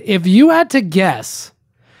 Evan, if you had to guess,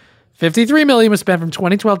 $53 million was spent from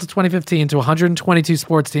 2012 to 2015 to 122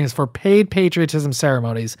 sports teams for paid patriotism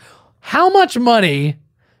ceremonies. How much money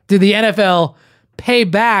did the NFL pay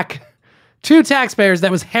back to taxpayers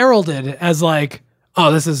that was heralded as like,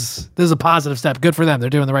 oh, this is a positive step. Good for them.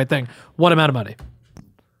 They're doing the right thing. What amount of money?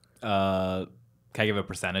 Can I give a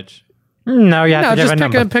percentage? No, you have to give a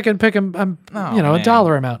number. Pick a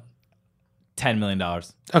dollar amount. $10 million.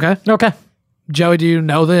 Okay. Joey, do you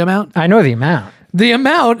know the amount? I know the amount. The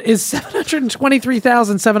amount is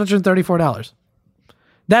 $723,734.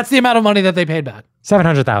 That's the amount of money that they paid back.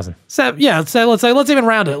 700,000. Let's even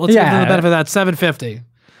round it. Let's give them the benefit of that. 750.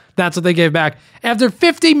 That's what they gave back. After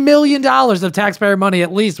 $50 million of taxpayer money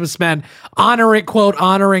at least was spent honoring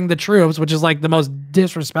the troops, which is like the most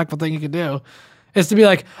disrespectful thing you can do, is to be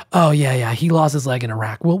like, oh yeah, he lost his leg in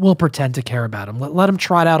Iraq. We'll pretend to care about him. Let him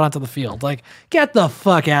trot out onto the field. Like, get the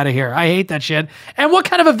fuck out of here. I hate that shit. And what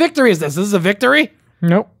kind of a victory is this? This is a victory?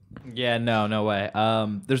 Nope. Yeah, no way.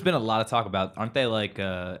 There's been a lot of talk about, aren't they like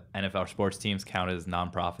NFL sports teams count as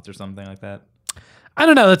nonprofits or something like that? I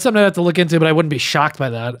don't know. That's something I have to look into, but I wouldn't be shocked by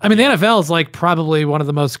that. I mean, the NFL is like probably one of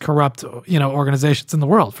the most corrupt, organizations in the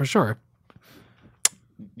world for sure.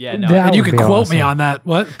 Yeah, no. And you could quote me on that.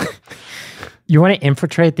 What? You want to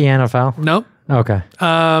infiltrate the NFL? Nope. Okay.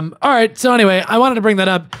 All right. So anyway, I wanted to bring that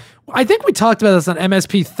up. I think we talked about this on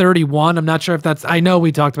MSP31. I'm not sure if I know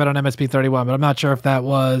we talked about it on MSP31, but I'm not sure if that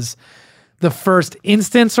was the first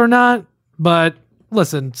instance or not. But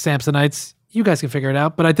listen, Samsonites, you guys can figure it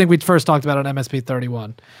out. But I think we first talked about it on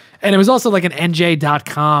MSP31. And it was also like an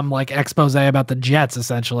NJ.com like expose about the Jets,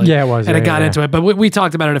 essentially. Yeah, it was. And it got into it. But we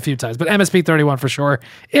talked about it a few times. But MSP31 for sure.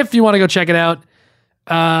 If you want to go check it out,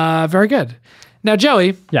 very good. Now,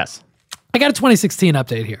 Joey. Yes. I got a 2016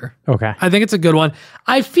 update here. Okay. I think it's a good one.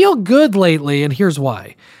 I feel good lately, and here's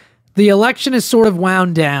why. The election is sort of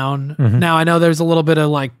wound down. Now, I know there's a little bit of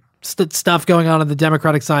like stuff going on the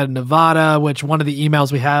Democratic side of Nevada, which one of the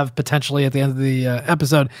emails we have potentially at the end of the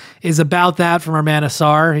episode is about that from our man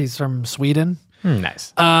Asar. He's from Sweden.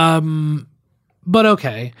 Nice. But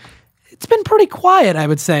okay. It's been pretty quiet, I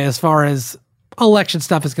would say, as far as election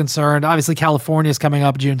stuff is concerned. Obviously, California is coming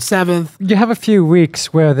up June 7th. You have a few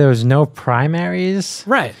weeks where there was no primaries.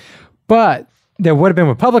 Right. But there would have been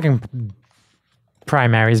Republican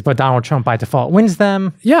primaries, but Donald Trump by default wins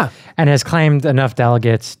them. Yeah. And has claimed enough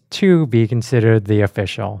delegates to be considered the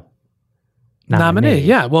official nominee.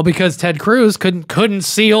 Yeah. Well, because Ted Cruz couldn't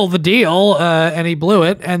seal the deal, and he blew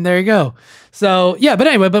it, and there you go. So yeah, but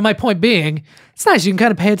anyway, but my point being, it's nice. You can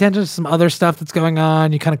kind of pay attention to some other stuff that's going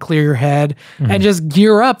on. You kind of clear your head and just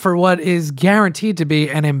gear up for what is guaranteed to be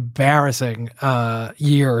an embarrassing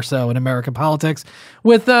year or so in American politics,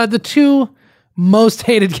 with the two most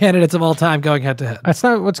hated candidates of all time going head to head. That's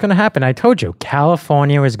not what's going to happen. I told you,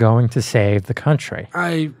 California is going to save the country.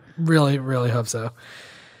 I really, really hope so.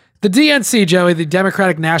 The DNC, Joey, the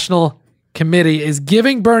Democratic National Committee, is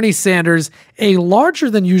giving Bernie Sanders a larger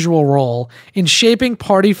than usual role in shaping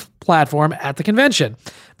party platform at the convention.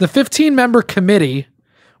 The 15-member committee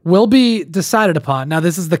will be decided upon. Now,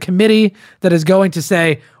 this is the committee that is going to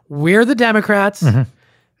say, we're the Democrats.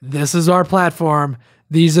 This is our platform.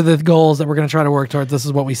 These are the goals that we're going to try to work towards. This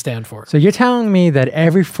is what we stand for. So you're telling me that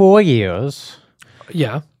every 4 years,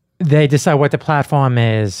 Yeah. they decide what the platform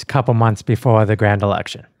is a couple months before the grand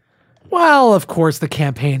election? Well, of course, the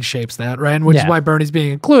campaign shapes that, right? Which is Yeah. why Bernie's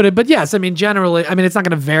being included. But yes, I mean, generally, I mean, it's not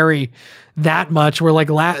going to vary that much. We're like,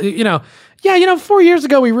 4 years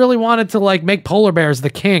ago, we really wanted to like make polar bears the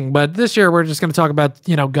king. But this year, we're just going to talk about,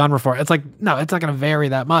 gun reform. It's like, no, it's not going to vary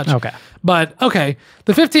that much. Okay. But, okay,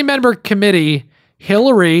 the 15-member committee,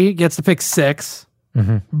 Hillary gets to pick 6.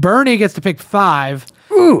 Bernie gets to pick 5.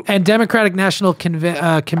 And Democratic National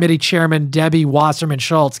Committee Chairman Debbie Wasserman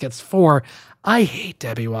Schultz gets 4. I hate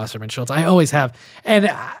Debbie Wasserman Schultz. I always have.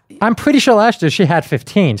 And I'm pretty sure last year she had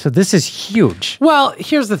 15, so this is huge. well,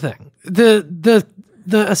 here's the thing. The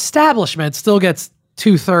establishment still gets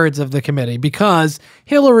 2/3 of the committee because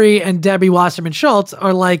Hillary and Debbie Wasserman Schultz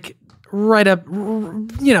are like right up,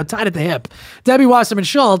 tied at the hip. Debbie Wasserman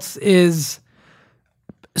Schultz is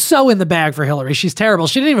so in the bag for Hillary. She's terrible.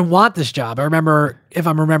 She didn't even want this job. I remember, if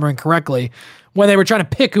I'm remembering correctly, when they were trying to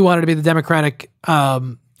pick who wanted to be the Democratic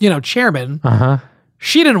chairman.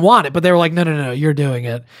 She didn't want it, but they were like, no, you're doing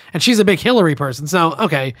it. And she's a big Hillary person. So,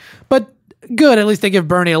 okay. But good. At least they give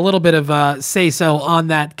Bernie a little bit of say-so on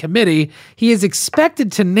that committee. He is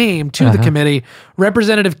expected to name to the committee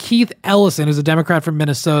Representative Keith Ellison, who's a Democrat from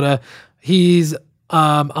Minnesota. He's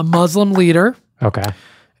a Muslim leader. Okay.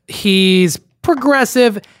 He's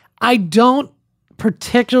progressive. I don't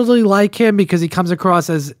particularly like him because he comes across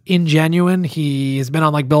as ingenuine. He's been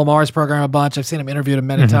on like Bill Maher's program a bunch. I've seen him interviewed him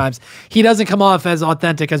many times. He doesn't come off as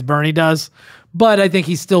authentic as Bernie does, but I think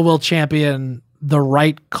he still will champion the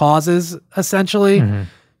right causes, essentially.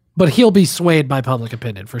 But he'll be swayed by public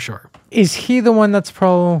opinion for sure. Is he the one that's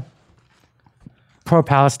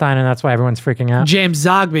pro-Palestine and that's why everyone's freaking out? James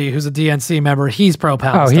Zogby, who's a DNC member, he's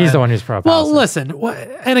pro-Palestine. Oh, he's the one who's pro-Palestine. Well, listen,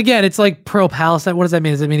 and again, it's like pro-Palestine. What does that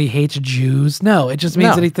mean? Does it mean he hates Jews? No, it just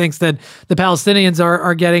means that he thinks that the Palestinians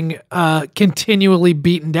are getting continually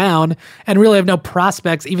beaten down and really have no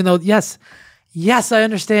prospects, even though, yes, I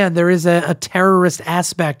understand there is a terrorist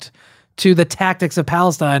aspect to the tactics of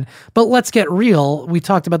Palestine, but let's get real. We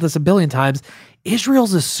talked about this a billion times.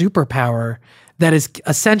 Israel's a superpower that is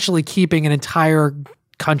essentially keeping an entire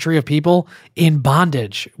country of people in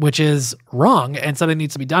bondage, which is wrong, and something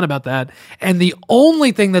needs to be done about that. And the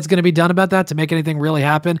only thing that's going to be done about that to make anything really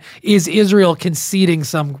happen is Israel conceding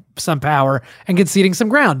some power and conceding some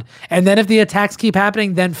ground. And then if the attacks keep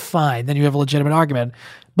happening, then fine, then you have a legitimate argument.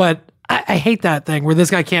 But I hate that thing where this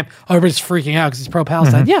guy can't, everybody's freaking out because he's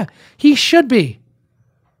pro-Palestine. Yeah, he should be.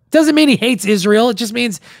 Doesn't mean he hates Israel. It just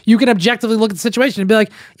means you can objectively look at the situation and be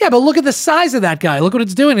like, yeah, but look at the size of that guy. Look what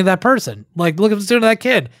it's doing to that person. Like, look what it's doing to that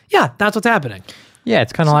kid. Yeah, that's what's happening. Yeah,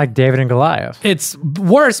 it's kind of like David and Goliath. It's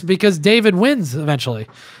worse because David wins eventually.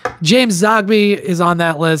 James Zogby is on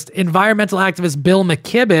that list. Environmental activist Bill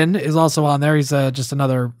McKibben is also on there. He's just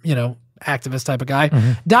another, activist type of guy.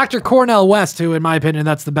 Dr. Cornel West, who, in my opinion,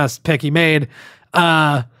 that's the best pick he made.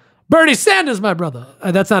 Bernie Sanders, my brother.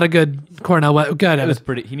 That's not a good Cornel West. Good. It was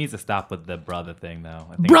pretty. He needs to stop with the brother thing, though.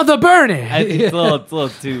 I think Brother Bernie. it's a little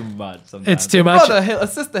too much. Sometimes. It's too much.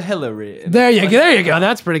 Sister Hillary. There you go.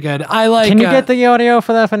 That's pretty good. I like. Can you get the audio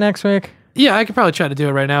for that for next week? Yeah, I could probably try to do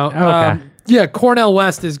it right now. Okay. Yeah, Cornel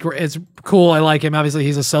West is cool. I like him. Obviously,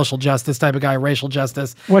 he's a social justice type of guy, racial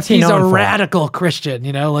justice. What's he He's known a for? radical Christian,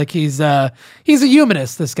 like he's a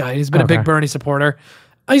humanist, this guy. He's been a big Okay. Bernie supporter.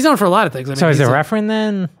 He's known for a lot of things. I mean, So is he's it a referent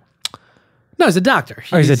then? No, he's a doctor.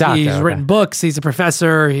 Oh, he's a doctor, He's okay. written books. He's a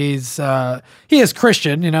professor. He is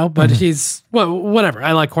Christian, but he's whatever.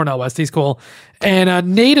 I like Cornel West. He's cool. And a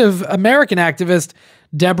Native American activist,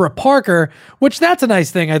 Deborah Parker, which that's a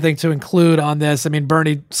nice thing, I think, to include on this. I mean,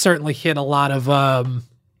 Bernie certainly hit a lot of,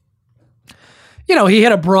 he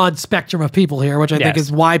hit a broad spectrum of people here, which I think Yes.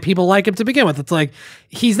 is why people like him to begin with. It's like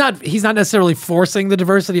he's not necessarily forcing the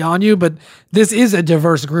diversity on you, but this is a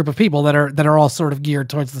diverse group of people that are all sort of geared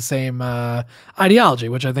towards the same ideology,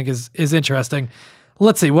 which I think is interesting.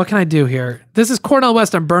 Let's see, what can I do here? This is Cornel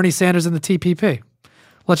West on Bernie Sanders and the TPP.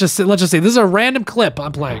 Let's just see. This is a random clip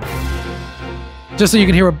I'm playing, just so you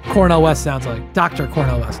can hear what Cornel West sounds like. Dr.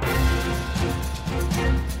 Cornel West.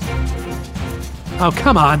 Oh,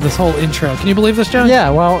 come on, this whole intro. Can you believe this, Joe?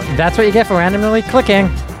 Yeah, well, that's what you get for randomly clicking.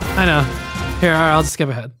 I know. Here, all right, I'll just skip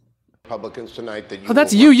ahead. Republicans tonight that you Oh,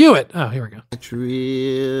 that's will- you, Hewitt. Oh, here we go.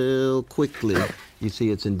 Real quickly, you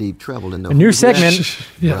see it's in deep trouble. And A new segment.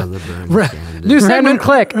 Yeah. Brother Bernie New Sanders, segment.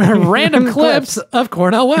 click. Random clips of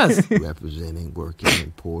Cornel West. representing working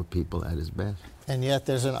and poor people at his best. And yet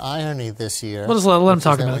there's an irony this year. We'll just let him which is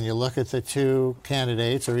talk that about when it. you look at the two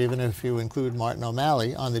candidates, or even if you include Martin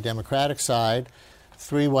O'Malley on the Democratic side,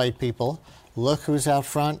 3 white people. Look who's out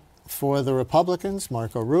front for the Republicans: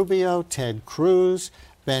 Marco Rubio, Ted Cruz,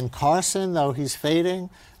 Ben Carson, though he's fading,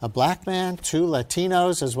 a black man, 2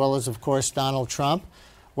 Latinos, as well as, of course, Donald Trump.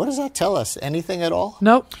 What does that tell us? Anything at all?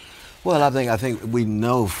 Nope. Well, I think we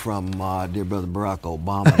know from dear brother Barack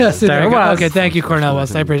Obama. So there you go. was. Okay, thank you, Cornel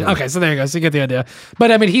West. I appreciate it. Okay, so there you go. So you get the idea.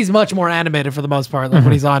 But I mean, he's much more animated for the most part, like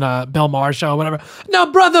when he's on Bill Maher's show or whatever.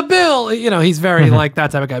 No, brother Bill. He's very like that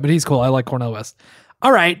type of guy, but he's cool. I like Cornel West.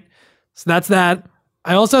 All right. So that's that.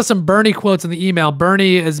 I also have some Bernie quotes in the email.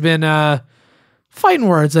 Bernie has been fighting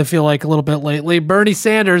words, I feel like, a little bit lately. Bernie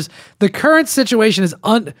Sanders, the current situation is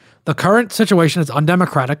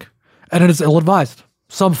undemocratic and it is ill-advised.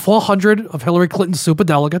 Some 400 of Hillary Clinton's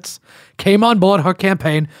superdelegates came on board her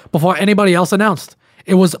campaign before anybody else announced.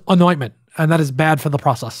 It was anointment, and that is bad for the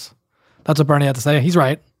process. That's what Bernie had to say. He's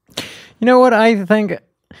right. You know what I think?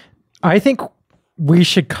 I think we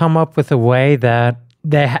should come up with a way that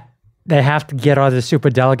they have to get all the super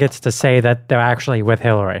delegates to say that they're actually with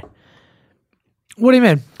Hillary What do you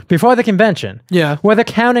mean? before the convention. Yeah. Where they're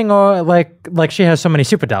counting, or like she has so many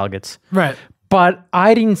super delegates. Right. But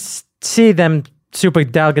I didn't see them super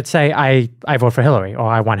delegates say I vote for Hillary or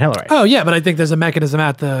I want Hillary. Oh, yeah, but I think there's a mechanism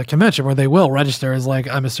at the convention where they will register as like,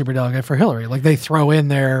 I'm a superdelegate for Hillary. Like they throw in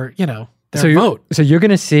their vote. So you're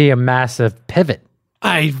going to see a massive pivot.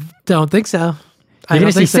 I don't think so. You're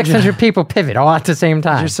going to see so, Joe. 600 people pivot all at the same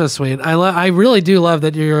time. You're so sweet. I really do love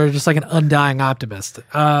that you're just like an undying optimist.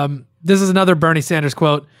 This is another Bernie Sanders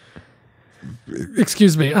quote.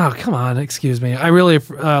 Excuse me. Oh, come on. Excuse me. I really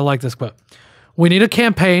like this quote. We need a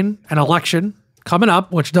campaign, an election coming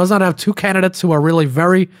up, which does not have 2 candidates who are really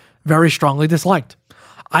very, very strongly disliked.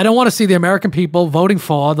 I don't want to see the American people voting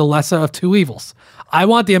for the lesser of 2 evils. I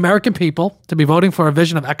want the American people to be voting for a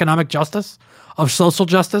vision of economic justice, of social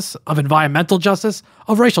justice, of environmental justice,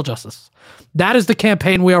 of racial justice. That is the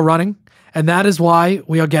campaign we are running, and that is why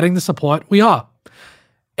we are getting the support we are.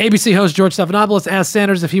 ABC host George Stephanopoulos asked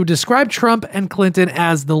Sanders if he would describe Trump and Clinton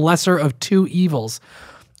as the lesser of 2 evils.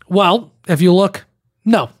 Well, if you look,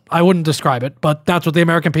 no, I wouldn't describe it, but that's what the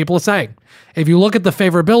American people are saying. If you look at the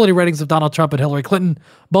favorability ratings of Donald Trump and Hillary Clinton,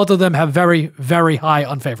 both of them have very, very high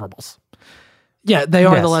unfavorables. Yeah, they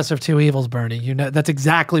are Yes. the lesser of 2 evils, Bernie. That's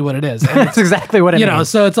exactly what it is. And That's exactly what it means.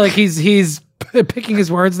 so it's like he's picking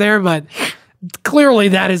his words there, but clearly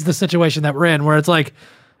that is the situation that we're in, where it's like,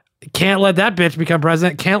 can't let that bitch become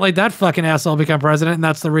president, can't let that fucking asshole become president, and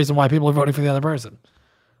that's the reason why people are voting for the other person.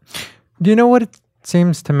 Do you know what it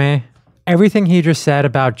seems to me? Everything he just said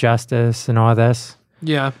about justice and all this,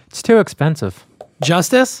 Yeah. it's too expensive.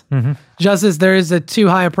 Justice? Mm-hmm. Justice, there is a too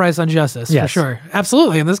high a price on justice, for Yes. sure.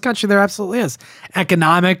 Absolutely. In this country, there absolutely is.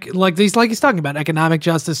 Economic, like he's talking about, economic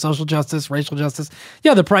justice, social justice, racial justice.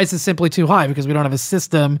 Yeah, the price is simply too high because we don't have a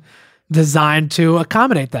system designed to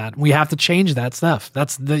accommodate that. We have to change that stuff.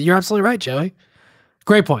 You're absolutely right, Joey.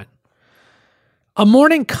 Great point. A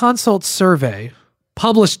Morning Consult survey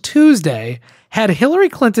published Tuesday had Hillary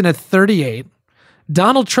Clinton at 38,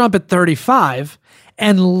 Donald Trump at 35,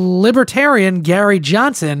 and Libertarian Gary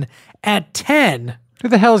Johnson at 10. Who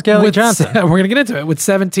the hell is Gary Johnson? We're going to get into it with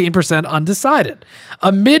 17% undecided.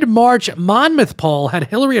 A mid-March Monmouth poll had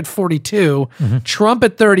Hillary at 42, Trump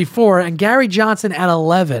at 34, and Gary Johnson at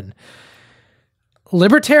 11.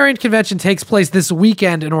 Libertarian convention takes place this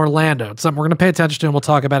weekend in Orlando. It's something we're going to pay attention to, and we'll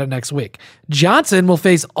talk about it next week. Johnson will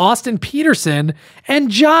face Austin Peterson and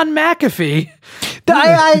John McAfee.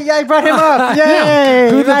 I brought him up. Yay!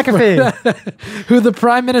 Who the- McAfee. Who the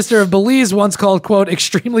Prime Minister of Belize once called, quote,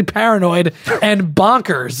 extremely paranoid and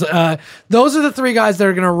bonkers. Those are the three guys that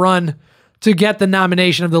are going to run to get the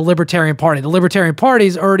nomination of the Libertarian Party. The Libertarian Party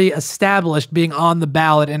is already established being on the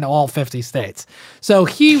ballot in all 50 states. So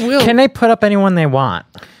he will... Can they put up anyone they want?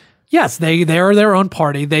 Yes, they are their own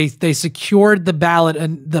party. They secured the ballot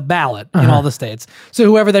in all the states. So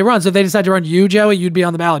whoever they run, so if they decide to run you, Joey, you'd be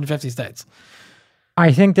on the ballot in 50 states.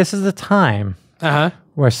 I think this is the time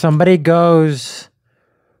where somebody goes,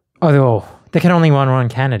 oh, they can only run one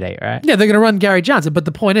candidate, right? Yeah, they're going to run Gary Johnson. But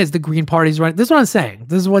the point is, the Green Party's running. This is what I'm saying.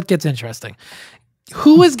 This is what gets interesting.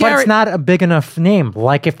 Who is Gary? But it's not a big enough name.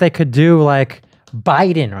 Like if they could do like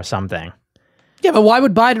Biden or something. Yeah, but why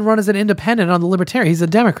would Biden run as an independent on the Libertarian? He's a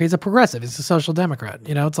Democrat. He's a progressive. He's a social democrat.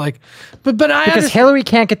 You know, it's like, but I because Hillary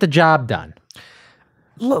can't get the job done.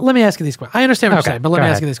 Let me ask you these questions. I understand what you're saying, but let me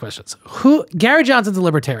ask you these questions. Gary Johnson's a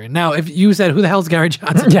libertarian. Now, if you said, who the hell is Gary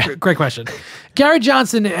Johnson? Great question. Gary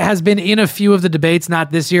Johnson has been in a few of the debates,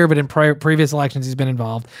 not this year, but in previous elections he's been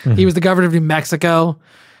involved. Mm-hmm. He was the governor of New Mexico.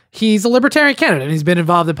 He's a libertarian candidate, and he's been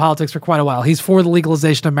involved in politics for quite a while. He's for the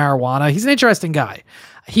legalization of marijuana. He's an interesting guy.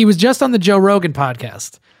 He was just on the Joe Rogan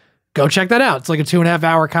podcast. Go check that out. It's like a 2.5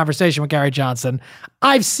 hour conversation with Gary Johnson.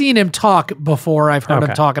 I've seen him talk before. I've heard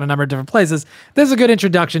him talk in a number of different places. There's a good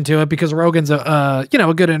introduction to it because Rogan's a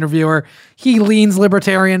good interviewer. He leans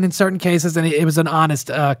libertarian in certain cases, and it was an honest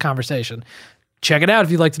conversation. Check it out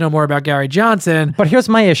if you'd like to know more about Gary Johnson. But here's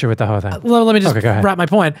my issue with the whole thing. Let me just wrap my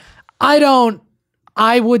point.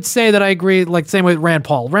 I would say that I agree, like same with Rand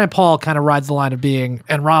Paul. Rand Paul kind of rides the line of being,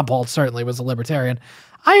 and Ron Paul certainly was a libertarian.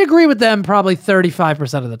 I agree with them probably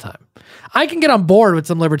 35% of the time. I can get on board with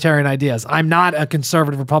some libertarian ideas. I'm not a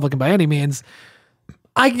conservative Republican by any means.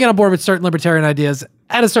 I can get on board with certain libertarian ideas.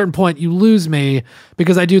 At a certain point, you lose me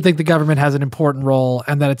because I do think the government has an important role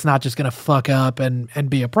and that it's not just going to fuck up and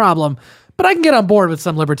be a problem. But I can get on board with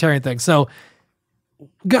some libertarian things. So,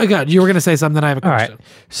 good. You were going to say something. I have a question. All right.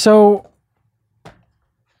 So,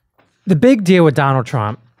 the big deal with Donald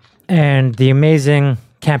Trump and the amazing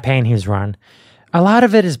campaign he's run, a lot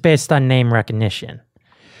of it is based on name recognition.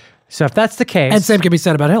 So if that's the case... And same can be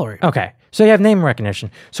said about Hillary. Okay. So you have name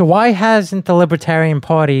recognition. So why hasn't the Libertarian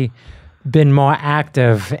Party been more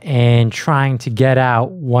active in trying to get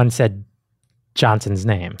out one said Johnson's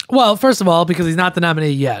name? Well, first of all, because he's not the nominee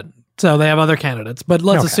yet. So they have other candidates. But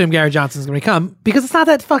let's assume Gary Johnson's going to become, because it's not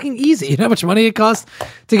that fucking easy. You know how much money it costs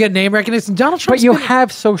to get name recognition? Donald Trump. But you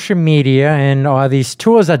have social media and all these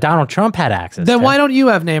tools that Donald Trump had access to. Then why don't you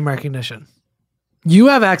have name recognition? You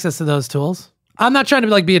have access to those tools. I'm not trying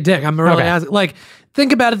to be a dick. I'm really asking,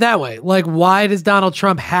 think about it that way. Like, why does Donald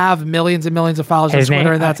Trump have millions and millions of followers on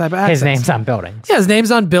Twitter and that type of access? His name's on buildings. Yeah, his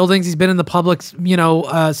name's on buildings. He's been in the public,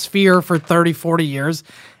 sphere for 30, 40 years.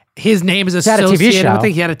 His name is associated with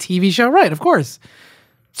it. He had a TV show. Right, of course.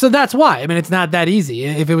 So that's why. I mean, it's not that easy.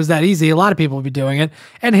 If it was that easy, a lot of people would be doing it.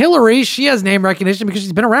 And Hillary, she has name recognition because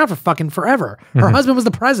she's been around for fucking forever. Her husband was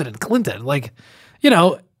the president, Clinton.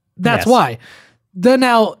 That's why.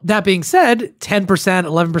 Now, that being said, 10%,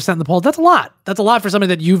 11% in the polls, that's a lot. That's a lot for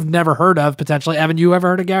somebody that you've never heard of, potentially. Haven't you ever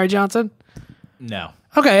heard of Gary Johnson? No.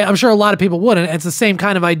 Okay, I'm sure a lot of people wouldn't. It's the same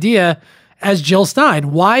kind of idea as Jill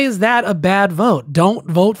Stein. Why is that a bad vote? Don't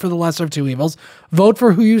vote for the lesser of two evils. Vote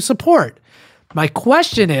for who you support. My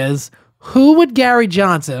question is, who would Gary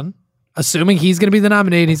Johnson, assuming he's going to be the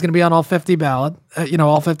nominee and he's going to be on all 50 ballot,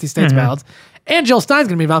 all 50 states ballots, and Jill Stein's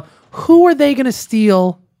going to be involved, who are they going to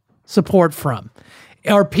steal support from?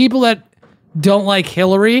 Are people that don't like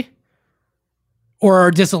Hillary or are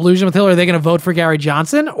disillusioned with Hillary, are they going to vote for Gary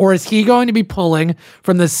Johnson? Or is he going to be pulling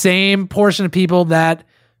from the same portion of people that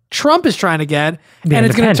Trump is trying to get, and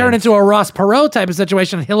it's going to turn into a Ross Perot type of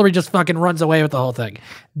situation, and Hillary just fucking runs away with the whole thing?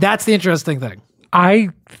 That's the interesting thing. I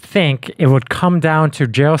think it would come down to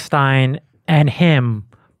Jill Stein and him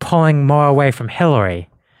pulling more away from Hillary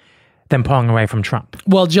than pulling away from Trump.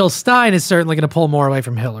 Well, Jill Stein is certainly going to pull more away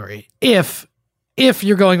from Hillary. If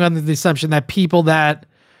you're going under the assumption that people that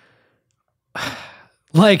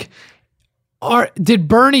did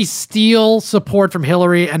Bernie steal support from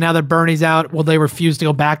Hillary, and now that Bernie's out, will they refuse to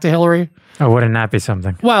go back to Hillary? Or wouldn't that be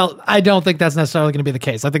something? Well, I don't think that's necessarily going to be the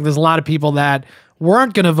case. I think there's a lot of people that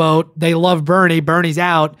weren't going to vote. They love Bernie. Bernie's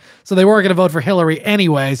out, so they weren't going to vote for Hillary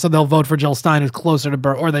anyway, so they'll vote for Jill Stein, who's closer to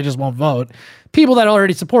Bernie, or they just won't vote. People that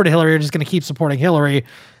already supported Hillary are just going to keep supporting Hillary.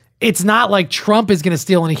 It's not like Trump is going to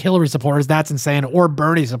steal any Hillary supporters. That's insane. Or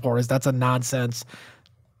Bernie supporters. That's a nonsense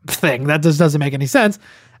thing. That just doesn't make any sense.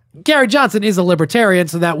 Gary Johnson is a libertarian,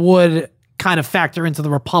 so that would kind of factor into the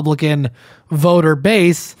Republican voter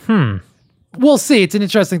base. We'll see. It's an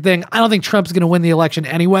interesting thing. I don't think Trump's going to win the election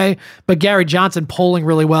anyway, but Gary Johnson polling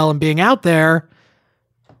really well and being out there,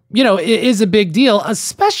 you know, is a big deal,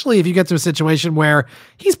 especially if you get to a situation where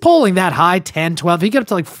he's polling that high, 10, 12, he get up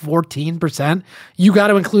to like 14%. You got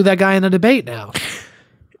to include that guy in a debate now.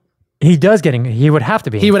 He would have to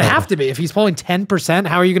be. He would have to be. If he's polling 10%,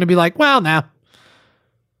 how are you going to be like, well, nah.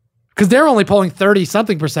 Because they're only polling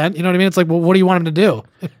 30-something%. You know what I mean? It's like, well, what do you want him to do?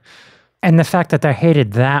 And the fact that they're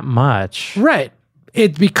hated that much. Right.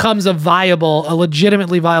 It becomes a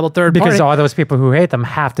legitimately viable third party. Because all those people who hate them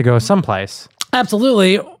have to go someplace.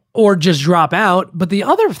 Absolutely. Or just drop out. But the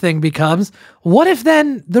other thing becomes, what if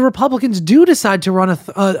then the Republicans do decide to run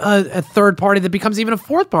a third party that becomes even a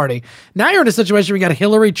fourth party? Now you're in a situation where you got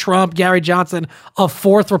Hillary, Trump, Gary Johnson, a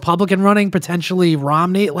fourth Republican running, potentially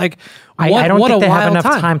Romney. Like, I don't think they have enough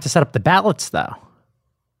time to set up the ballots, though.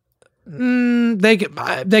 They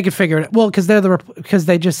could figure it. Well, because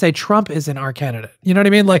they just say Trump isn't our candidate. You know what I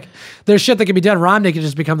mean? Like, there's shit that can be done. Romney could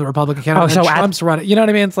just become the Republican candidate. Oh, and Trump's running. You know what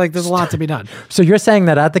I mean? It's like there's a lot to be done. So you're saying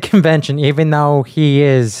that at the convention, even though he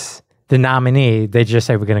is the nominee, they just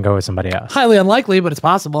say we're going to go with somebody else. Highly unlikely, but it's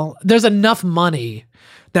possible. There's enough money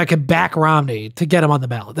that could back Romney to get him on the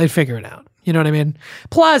ballot. They figure it out. You know what I mean?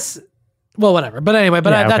 Plus, well, whatever. But anyway,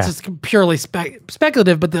 that's just purely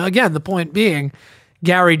speculative. But again, the point being,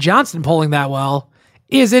 Gary Johnson polling that well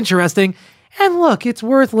is interesting. And look, it's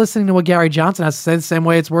worth listening to what Gary Johnson has to say the same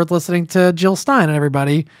way it's worth listening to Jill Stein and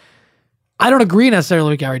everybody. I don't agree necessarily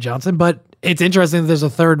with Gary Johnson, but it's interesting that there's a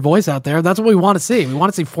third voice out there. That's what we want to see. We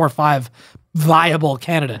want to see 4 or 5 viable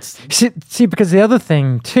candidates. See, because the other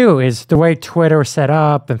thing, too, is the way Twitter is set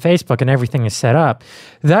up and Facebook and everything is set up,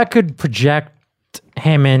 that could project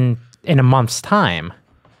him in a month's time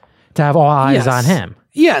to have all eyes on him.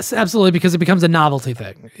 Yes, absolutely, because it becomes a novelty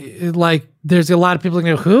thing. Like, there's a lot of people that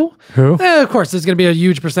go, who? Of course, there's going to be a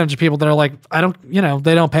huge percentage of people that are like,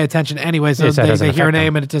 they don't pay attention anyway, so they hear a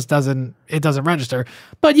name and it just doesn't register.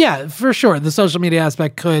 But yeah, for sure, the social media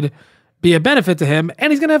aspect could be a benefit to him,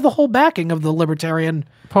 and he's going to have the whole backing of the Libertarian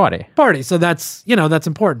Party. So that's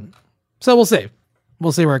important. So we'll see.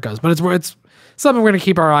 We'll see where it goes. But it's something we're going to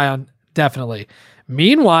keep our eye on, definitely.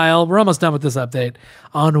 Meanwhile, we're almost done with this update.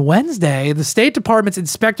 On Wednesday, the State Department's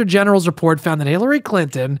Inspector General's report found that Hillary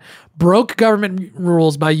Clinton broke government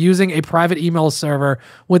rules by using a private email server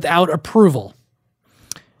without approval.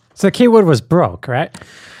 So the keyword was broke, right?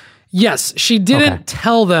 Yes, she didn't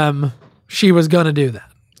tell them she was going to do that.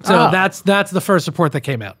 So that's the first report that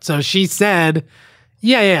came out. So she said,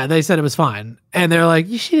 yeah, they said it was fine. And they're like,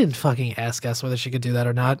 she didn't fucking ask us whether she could do that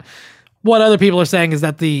or not. What other people are saying is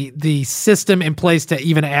that the system in place to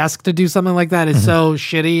even ask to do something like that is so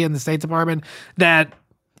shitty in the State Department that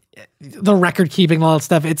the record keeping and all that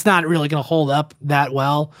stuff, it's not really going to hold up that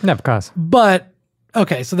well. No, because. But,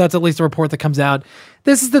 okay, so that's at least a report that comes out.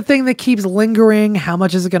 This is the thing that keeps lingering. How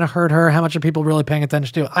much is it going to hurt her? How much are people really paying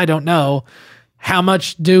attention to? I don't know. How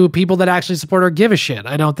much do people that actually support her give a shit?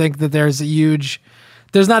 I don't think that there's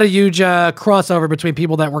not a huge crossover between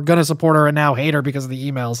people that were going to support her and now hate her because of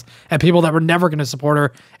the emails and people that were never going to support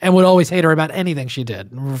her and would always hate her about anything she did.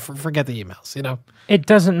 Forget the emails, you know? It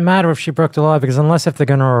doesn't matter if she broke the law because if they're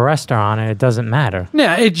going to arrest her on it, it doesn't matter.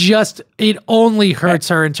 Yeah, it only hurts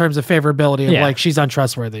her in terms of favorability of like she's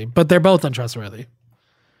untrustworthy, but they're both untrustworthy.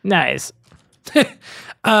 Nice.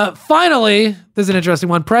 Finally, this is an interesting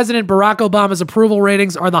one. President Barack Obama's approval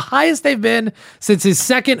ratings are the highest they've been since his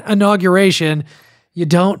second inauguration. You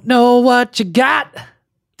don't know what you got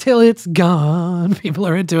till it's gone. People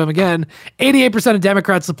are into him again. 88% of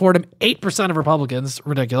Democrats support him. 8% of Republicans.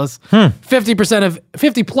 Ridiculous.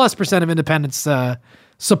 50% of independents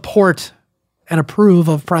support and approve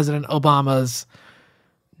of President Obama's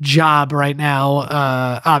job right now.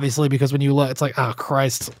 Obviously, because when you look, it's like, oh,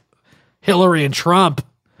 Christ, Hillary and Trump.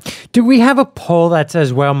 Do we have a poll that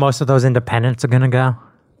says, well, most of those independents are going to go?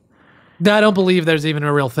 I don't believe there's even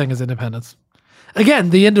a real thing as independents. Again,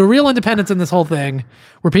 the real independents in this whole thing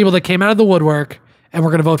were people that came out of the woodwork and were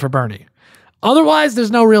going to vote for Bernie. Otherwise,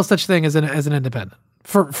 there's no real such thing as an independent.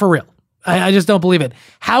 For real. I just don't believe it.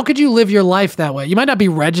 How could you live your life that way? You might not be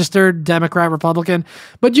registered Democrat, Republican,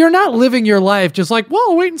 but you're not living your life just like,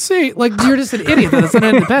 well, wait and see. Like, you're just an idiot that it's an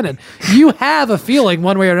independent. You have a feeling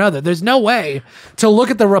one way or another. There's no way to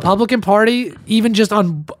look at the Republican Party, even just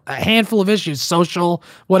on a handful of issues, social,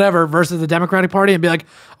 whatever, versus the Democratic Party and be like,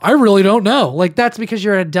 I really don't know. Like, that's because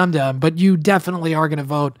you're a dum-dum, but you definitely are going to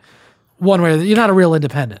vote one way or the other. You're not a real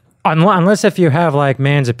independent. Unless if you have like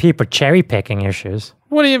millions of people cherry picking issues.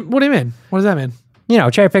 What do you mean? What does that mean?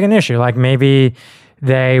 cherry pick an issue. Like maybe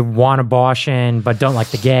they want abortion but don't like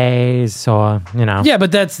the gays, or Yeah,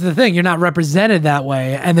 but that's the thing. You're not represented that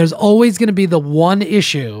way, and there's always going to be the one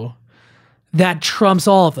issue that trumps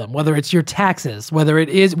all of them, whether it's your taxes, whether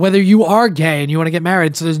you are gay and you want to get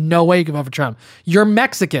married, so there's no way you can vote for Trump. You're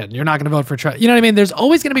Mexican, you're not going to vote for Trump. You know what I mean? There's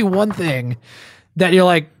always going to be one thing that you're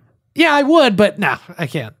like, yeah, I would, but no, I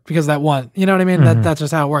can't because of that one. You know what I mean? That's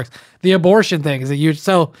just how it works. The abortion thing is a huge,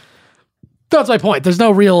 so that's my point. There's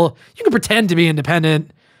no real, you can pretend to be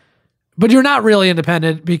independent, but you're not really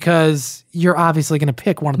independent because you're obviously going to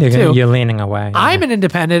pick one of the two. You're leaning away. I'm an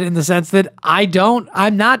independent in the sense that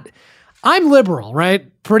I'm liberal, right?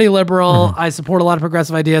 Pretty liberal. I support a lot of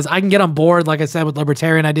progressive ideas. I can get on board, like I said, with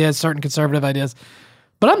libertarian ideas, certain conservative ideas.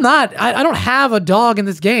 But I'm not, I don't have a dog in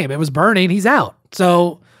this game. It was Bernie and he's out.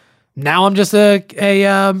 So now I'm just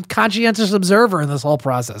a conscientious observer in this whole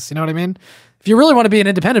process. You know what I mean? If you really want to be an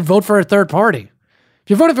independent, vote for a third party. If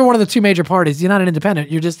you're voting for one of the two major parties, you're not an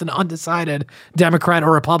independent. You're just an undecided Democrat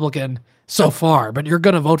or Republican so far, but you're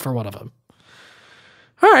going to vote for one of them.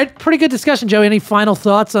 All right, pretty good discussion, Joey. Any final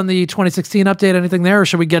thoughts on the 2016 update? Anything there, or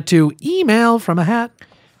should we get to email from a hat?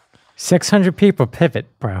 600 people pivot,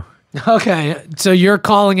 bro. Okay, so you're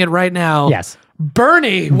calling it right now. Yes.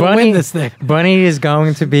 Bernie will win this thing. Bernie is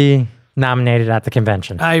going to be nominated at the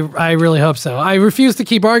convention. I really hope so. I refuse to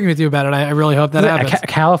keep arguing with you about it. I really hope that happens.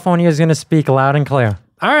 California is going to speak loud and clear.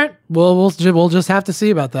 All right. Well, we'll just have to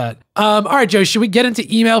see about that. All right, Joe, should we get into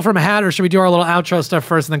email from a hat, or should we do our little outro stuff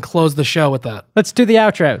first and then close the show with that? Let's do the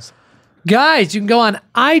outros. Guys, you can go on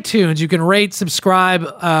iTunes. You can rate, subscribe,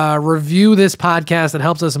 review this podcast. It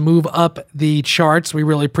helps us move up the charts. We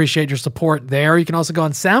really appreciate your support there. You can also go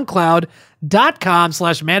on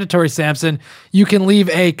SoundCloud.com/Mandatory Sampson. You can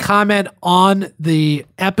leave a comment on the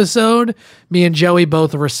episode. Me and Joey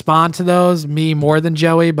both respond to those. Me more than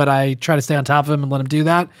Joey, but I try to stay on top of him and let him do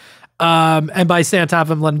that. And by stay on top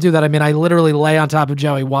of him and let him do that, I mean I literally lay on top of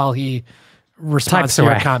Joey while he responds to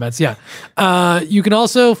your comments. Yeah. You can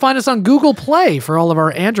also find us on Google Play for all of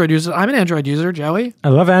our Android users. I'm an Android user, Joey. I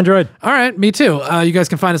love Android. All right, me too. You guys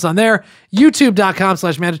can find us on there.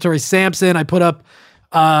 YouTube.com/Mandatory Sampson. I put up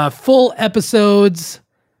full episodes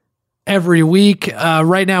every week.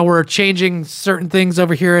 Right now we're changing certain things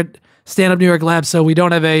over here at Stand Up New York Lab, so we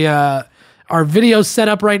don't have our video set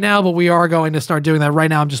up right now, but we are going to start doing that.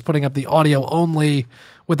 Right now I'm just putting up the audio only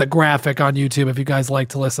with a graphic on YouTube. If you guys like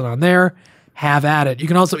to listen on there, have at it. You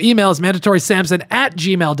can also email us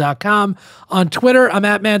mandatorysampson@gmail.com. On Twitter, I'm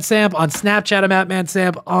at ManSamp. On Snapchat, I'm at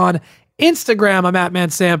ManSamp. On Instagram, I'm at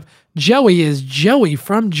ManSamp. Joey is Joey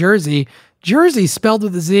from Jersey. Jersey spelled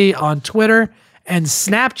with a Z on Twitter and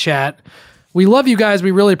Snapchat. We love you guys.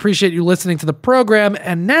 We really appreciate you listening to the program.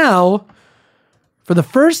 And now, for the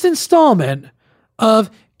first installment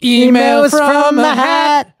of Emails from the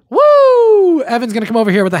Hat. Woo! Evan's going to come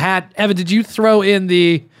over here with a hat. Evan, did you throw in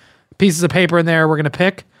the pieces of paper in there we're going to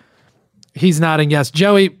pick? He's nodding yes.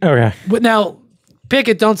 Joey, okay. Now, pick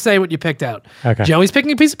it. Don't say what you picked out. Okay. Joey's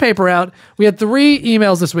picking a piece of paper out. We had 3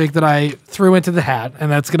 emails this week that I threw into the hat,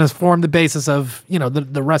 and that's going to form the basis of,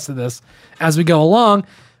 the rest of this as we go along.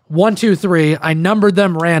 1, 2, 3. I numbered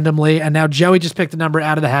them randomly, and now Joey just picked a number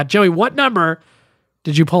out of the hat. Joey, what number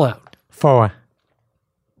did you pull out? 4.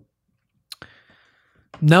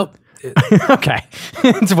 Nope. Okay.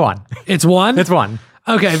 It's 1. It's 1? It's 1.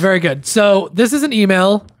 Okay, very good. So this is an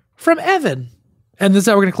email from Evan, and this is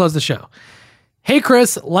how we're going to close the show. Hey,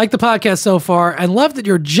 Chris, like the podcast so far, and love that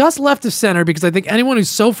you're just left of center because I think anyone who's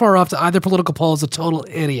so far off to either political pole is a total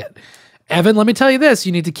idiot. Evan, let me tell you this.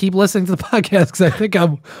 You need to keep listening to the podcast because I think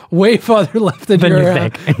I'm way farther left than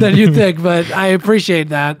you think, but I appreciate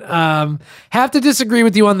that. Have to disagree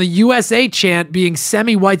with you on the USA chant being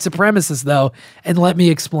semi-white supremacist, though, and let me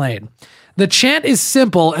explain. The chant is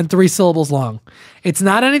simple and 3 syllables long. It's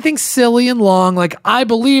not anything silly and long like, I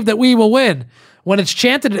believe that we will win. When it's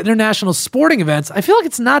chanted at international sporting events, I feel like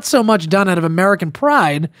it's not so much done out of American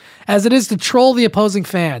pride as it is to troll the opposing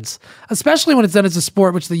fans, especially when it's done as a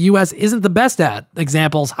sport which the U.S. isn't the best at.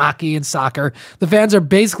 Examples, hockey and soccer. The fans are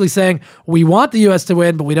basically saying, we want the U.S. to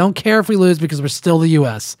win, but we don't care if we lose because we're still the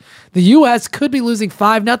U.S. The U.S. could be losing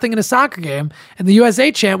 5-0 in a soccer game, and the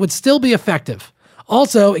USA chant would still be effective.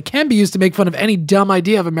 Also, it can be used to make fun of any dumb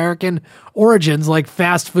idea of American origins like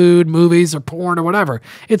fast food, movies, or porn, or whatever.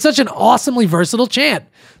 It's such an awesomely versatile chant.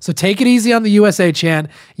 So take it easy on the USA chant.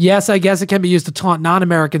 Yes, I guess it can be used to taunt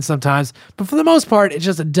non-Americans sometimes, but for the most part, it's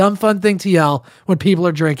just a dumb fun thing to yell when people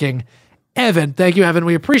are drinking. Evan, thank you, Evan.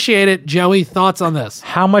 We appreciate it. Joey, thoughts on this?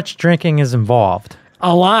 How much drinking is involved?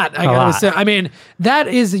 A lot, I gotta say. I mean, that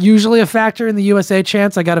is usually a factor in the USA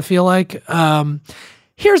chants, I gotta feel like.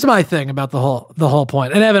 Here's my thing about the whole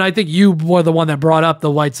point. And Evan, I think you were the one that brought up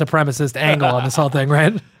the white supremacist angle on this whole thing,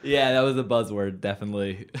 right? Yeah, that was a buzzword,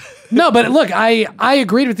 definitely. No, but look, I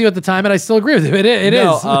agreed with you at the time, and I still agree with you. It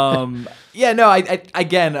is. Yeah, no.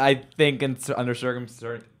 I think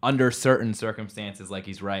under certain circumstances, like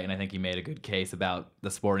he's right, and I think he made a good case about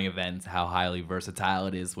the sporting events, how highly versatile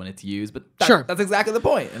it is when it's used. But sure, that's exactly the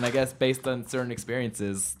point. And I guess based on certain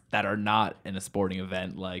experiences that are not in a sporting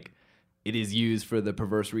event, like it is used for the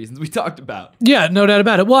perverse reasons we talked about. Yeah, no doubt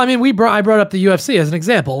about it. Well, I mean, I brought up the UFC as an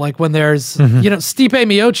example. Like when there's, Stipe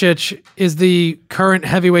Miocic is the current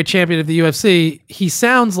heavyweight champion of the UFC. He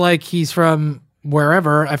sounds like he's from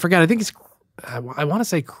wherever. I forget. I think I want to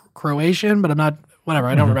say Croatian, but I'm not, whatever.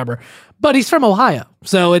 I don't remember. But he's from Ohio.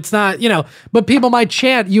 So it's not, but people might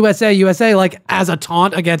chant USA, USA, like as a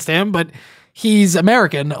taunt against him, but he's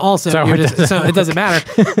American also. So it doesn't matter.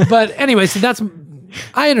 But anyway, so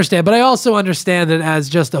I understand, but I also understand it as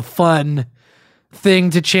just a fun thing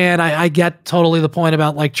to chant. I get totally the point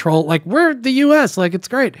about like troll, like we're the US, like it's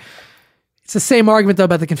great. It's the same argument though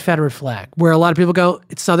about the Confederate flag, where a lot of people go,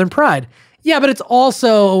 it's Southern pride. Yeah, but it's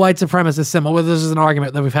also a white supremacist symbol. Well, this is an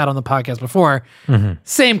argument that we've had on the podcast before.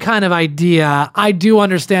 Same kind of idea. I do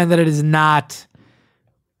understand that it is not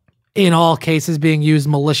in all cases being used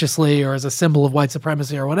maliciously or as a symbol of white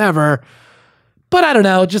supremacy or whatever. But I don't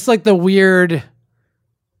know, just like the weird,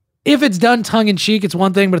 if it's done tongue-in-cheek, it's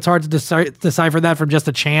one thing, but it's hard to decipher that from just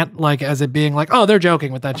a chant, like as it being like, oh, they're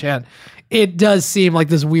joking with that chant. It does seem like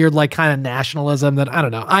this weird, like kind of nationalism that, I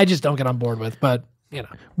don't know, I just don't get on board with, but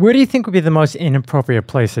Where do you think would be the most inappropriate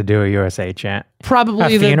place to do a USA chant?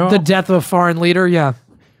 Probably the death of a foreign leader, yeah.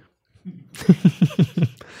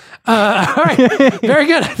 All right, very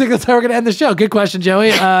good. I think that's how we're going to end the show. Good question,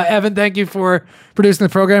 Joey. Evan, thank you for producing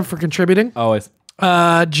the program, for contributing. Always.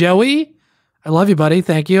 Joey, I love you, buddy.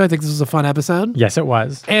 Thank you. I think this was a fun episode. Yes, it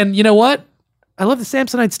was. And you know what? I love the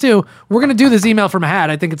Samsonites too. We're going to do this email from a hat.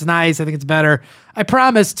 I think it's nice. I think it's better. I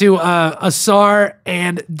promise to Asar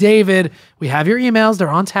and David, we have your emails. They're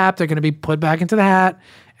on tap. They're going to be put back into the hat.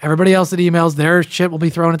 Everybody else that emails, their shit will be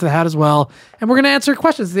thrown into the hat as well. And we're going to answer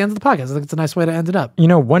questions at the end of the podcast. I think it's a nice way to end it up.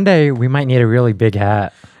 One day we might need a really big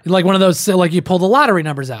hat. Like one of those, like you pull the lottery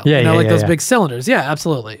numbers out. Those big cylinders. Yeah,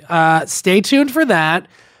 absolutely. Stay tuned for that.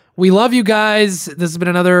 We love you guys. This has been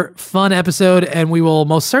another fun episode, and we will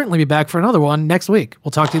most certainly be back for another one next week.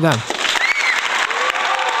 We'll talk to you then.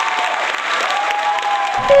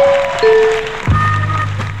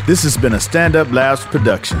 This has been a Stand Up Labs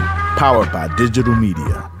production, powered by digital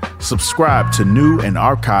media. Subscribe to new and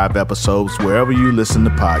archive episodes wherever you listen to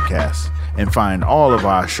podcasts, and find all of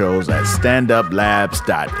our shows at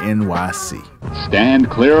standuplabs.nyc.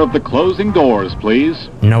 Stand clear of the closing doors, please.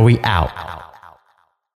 No, we out.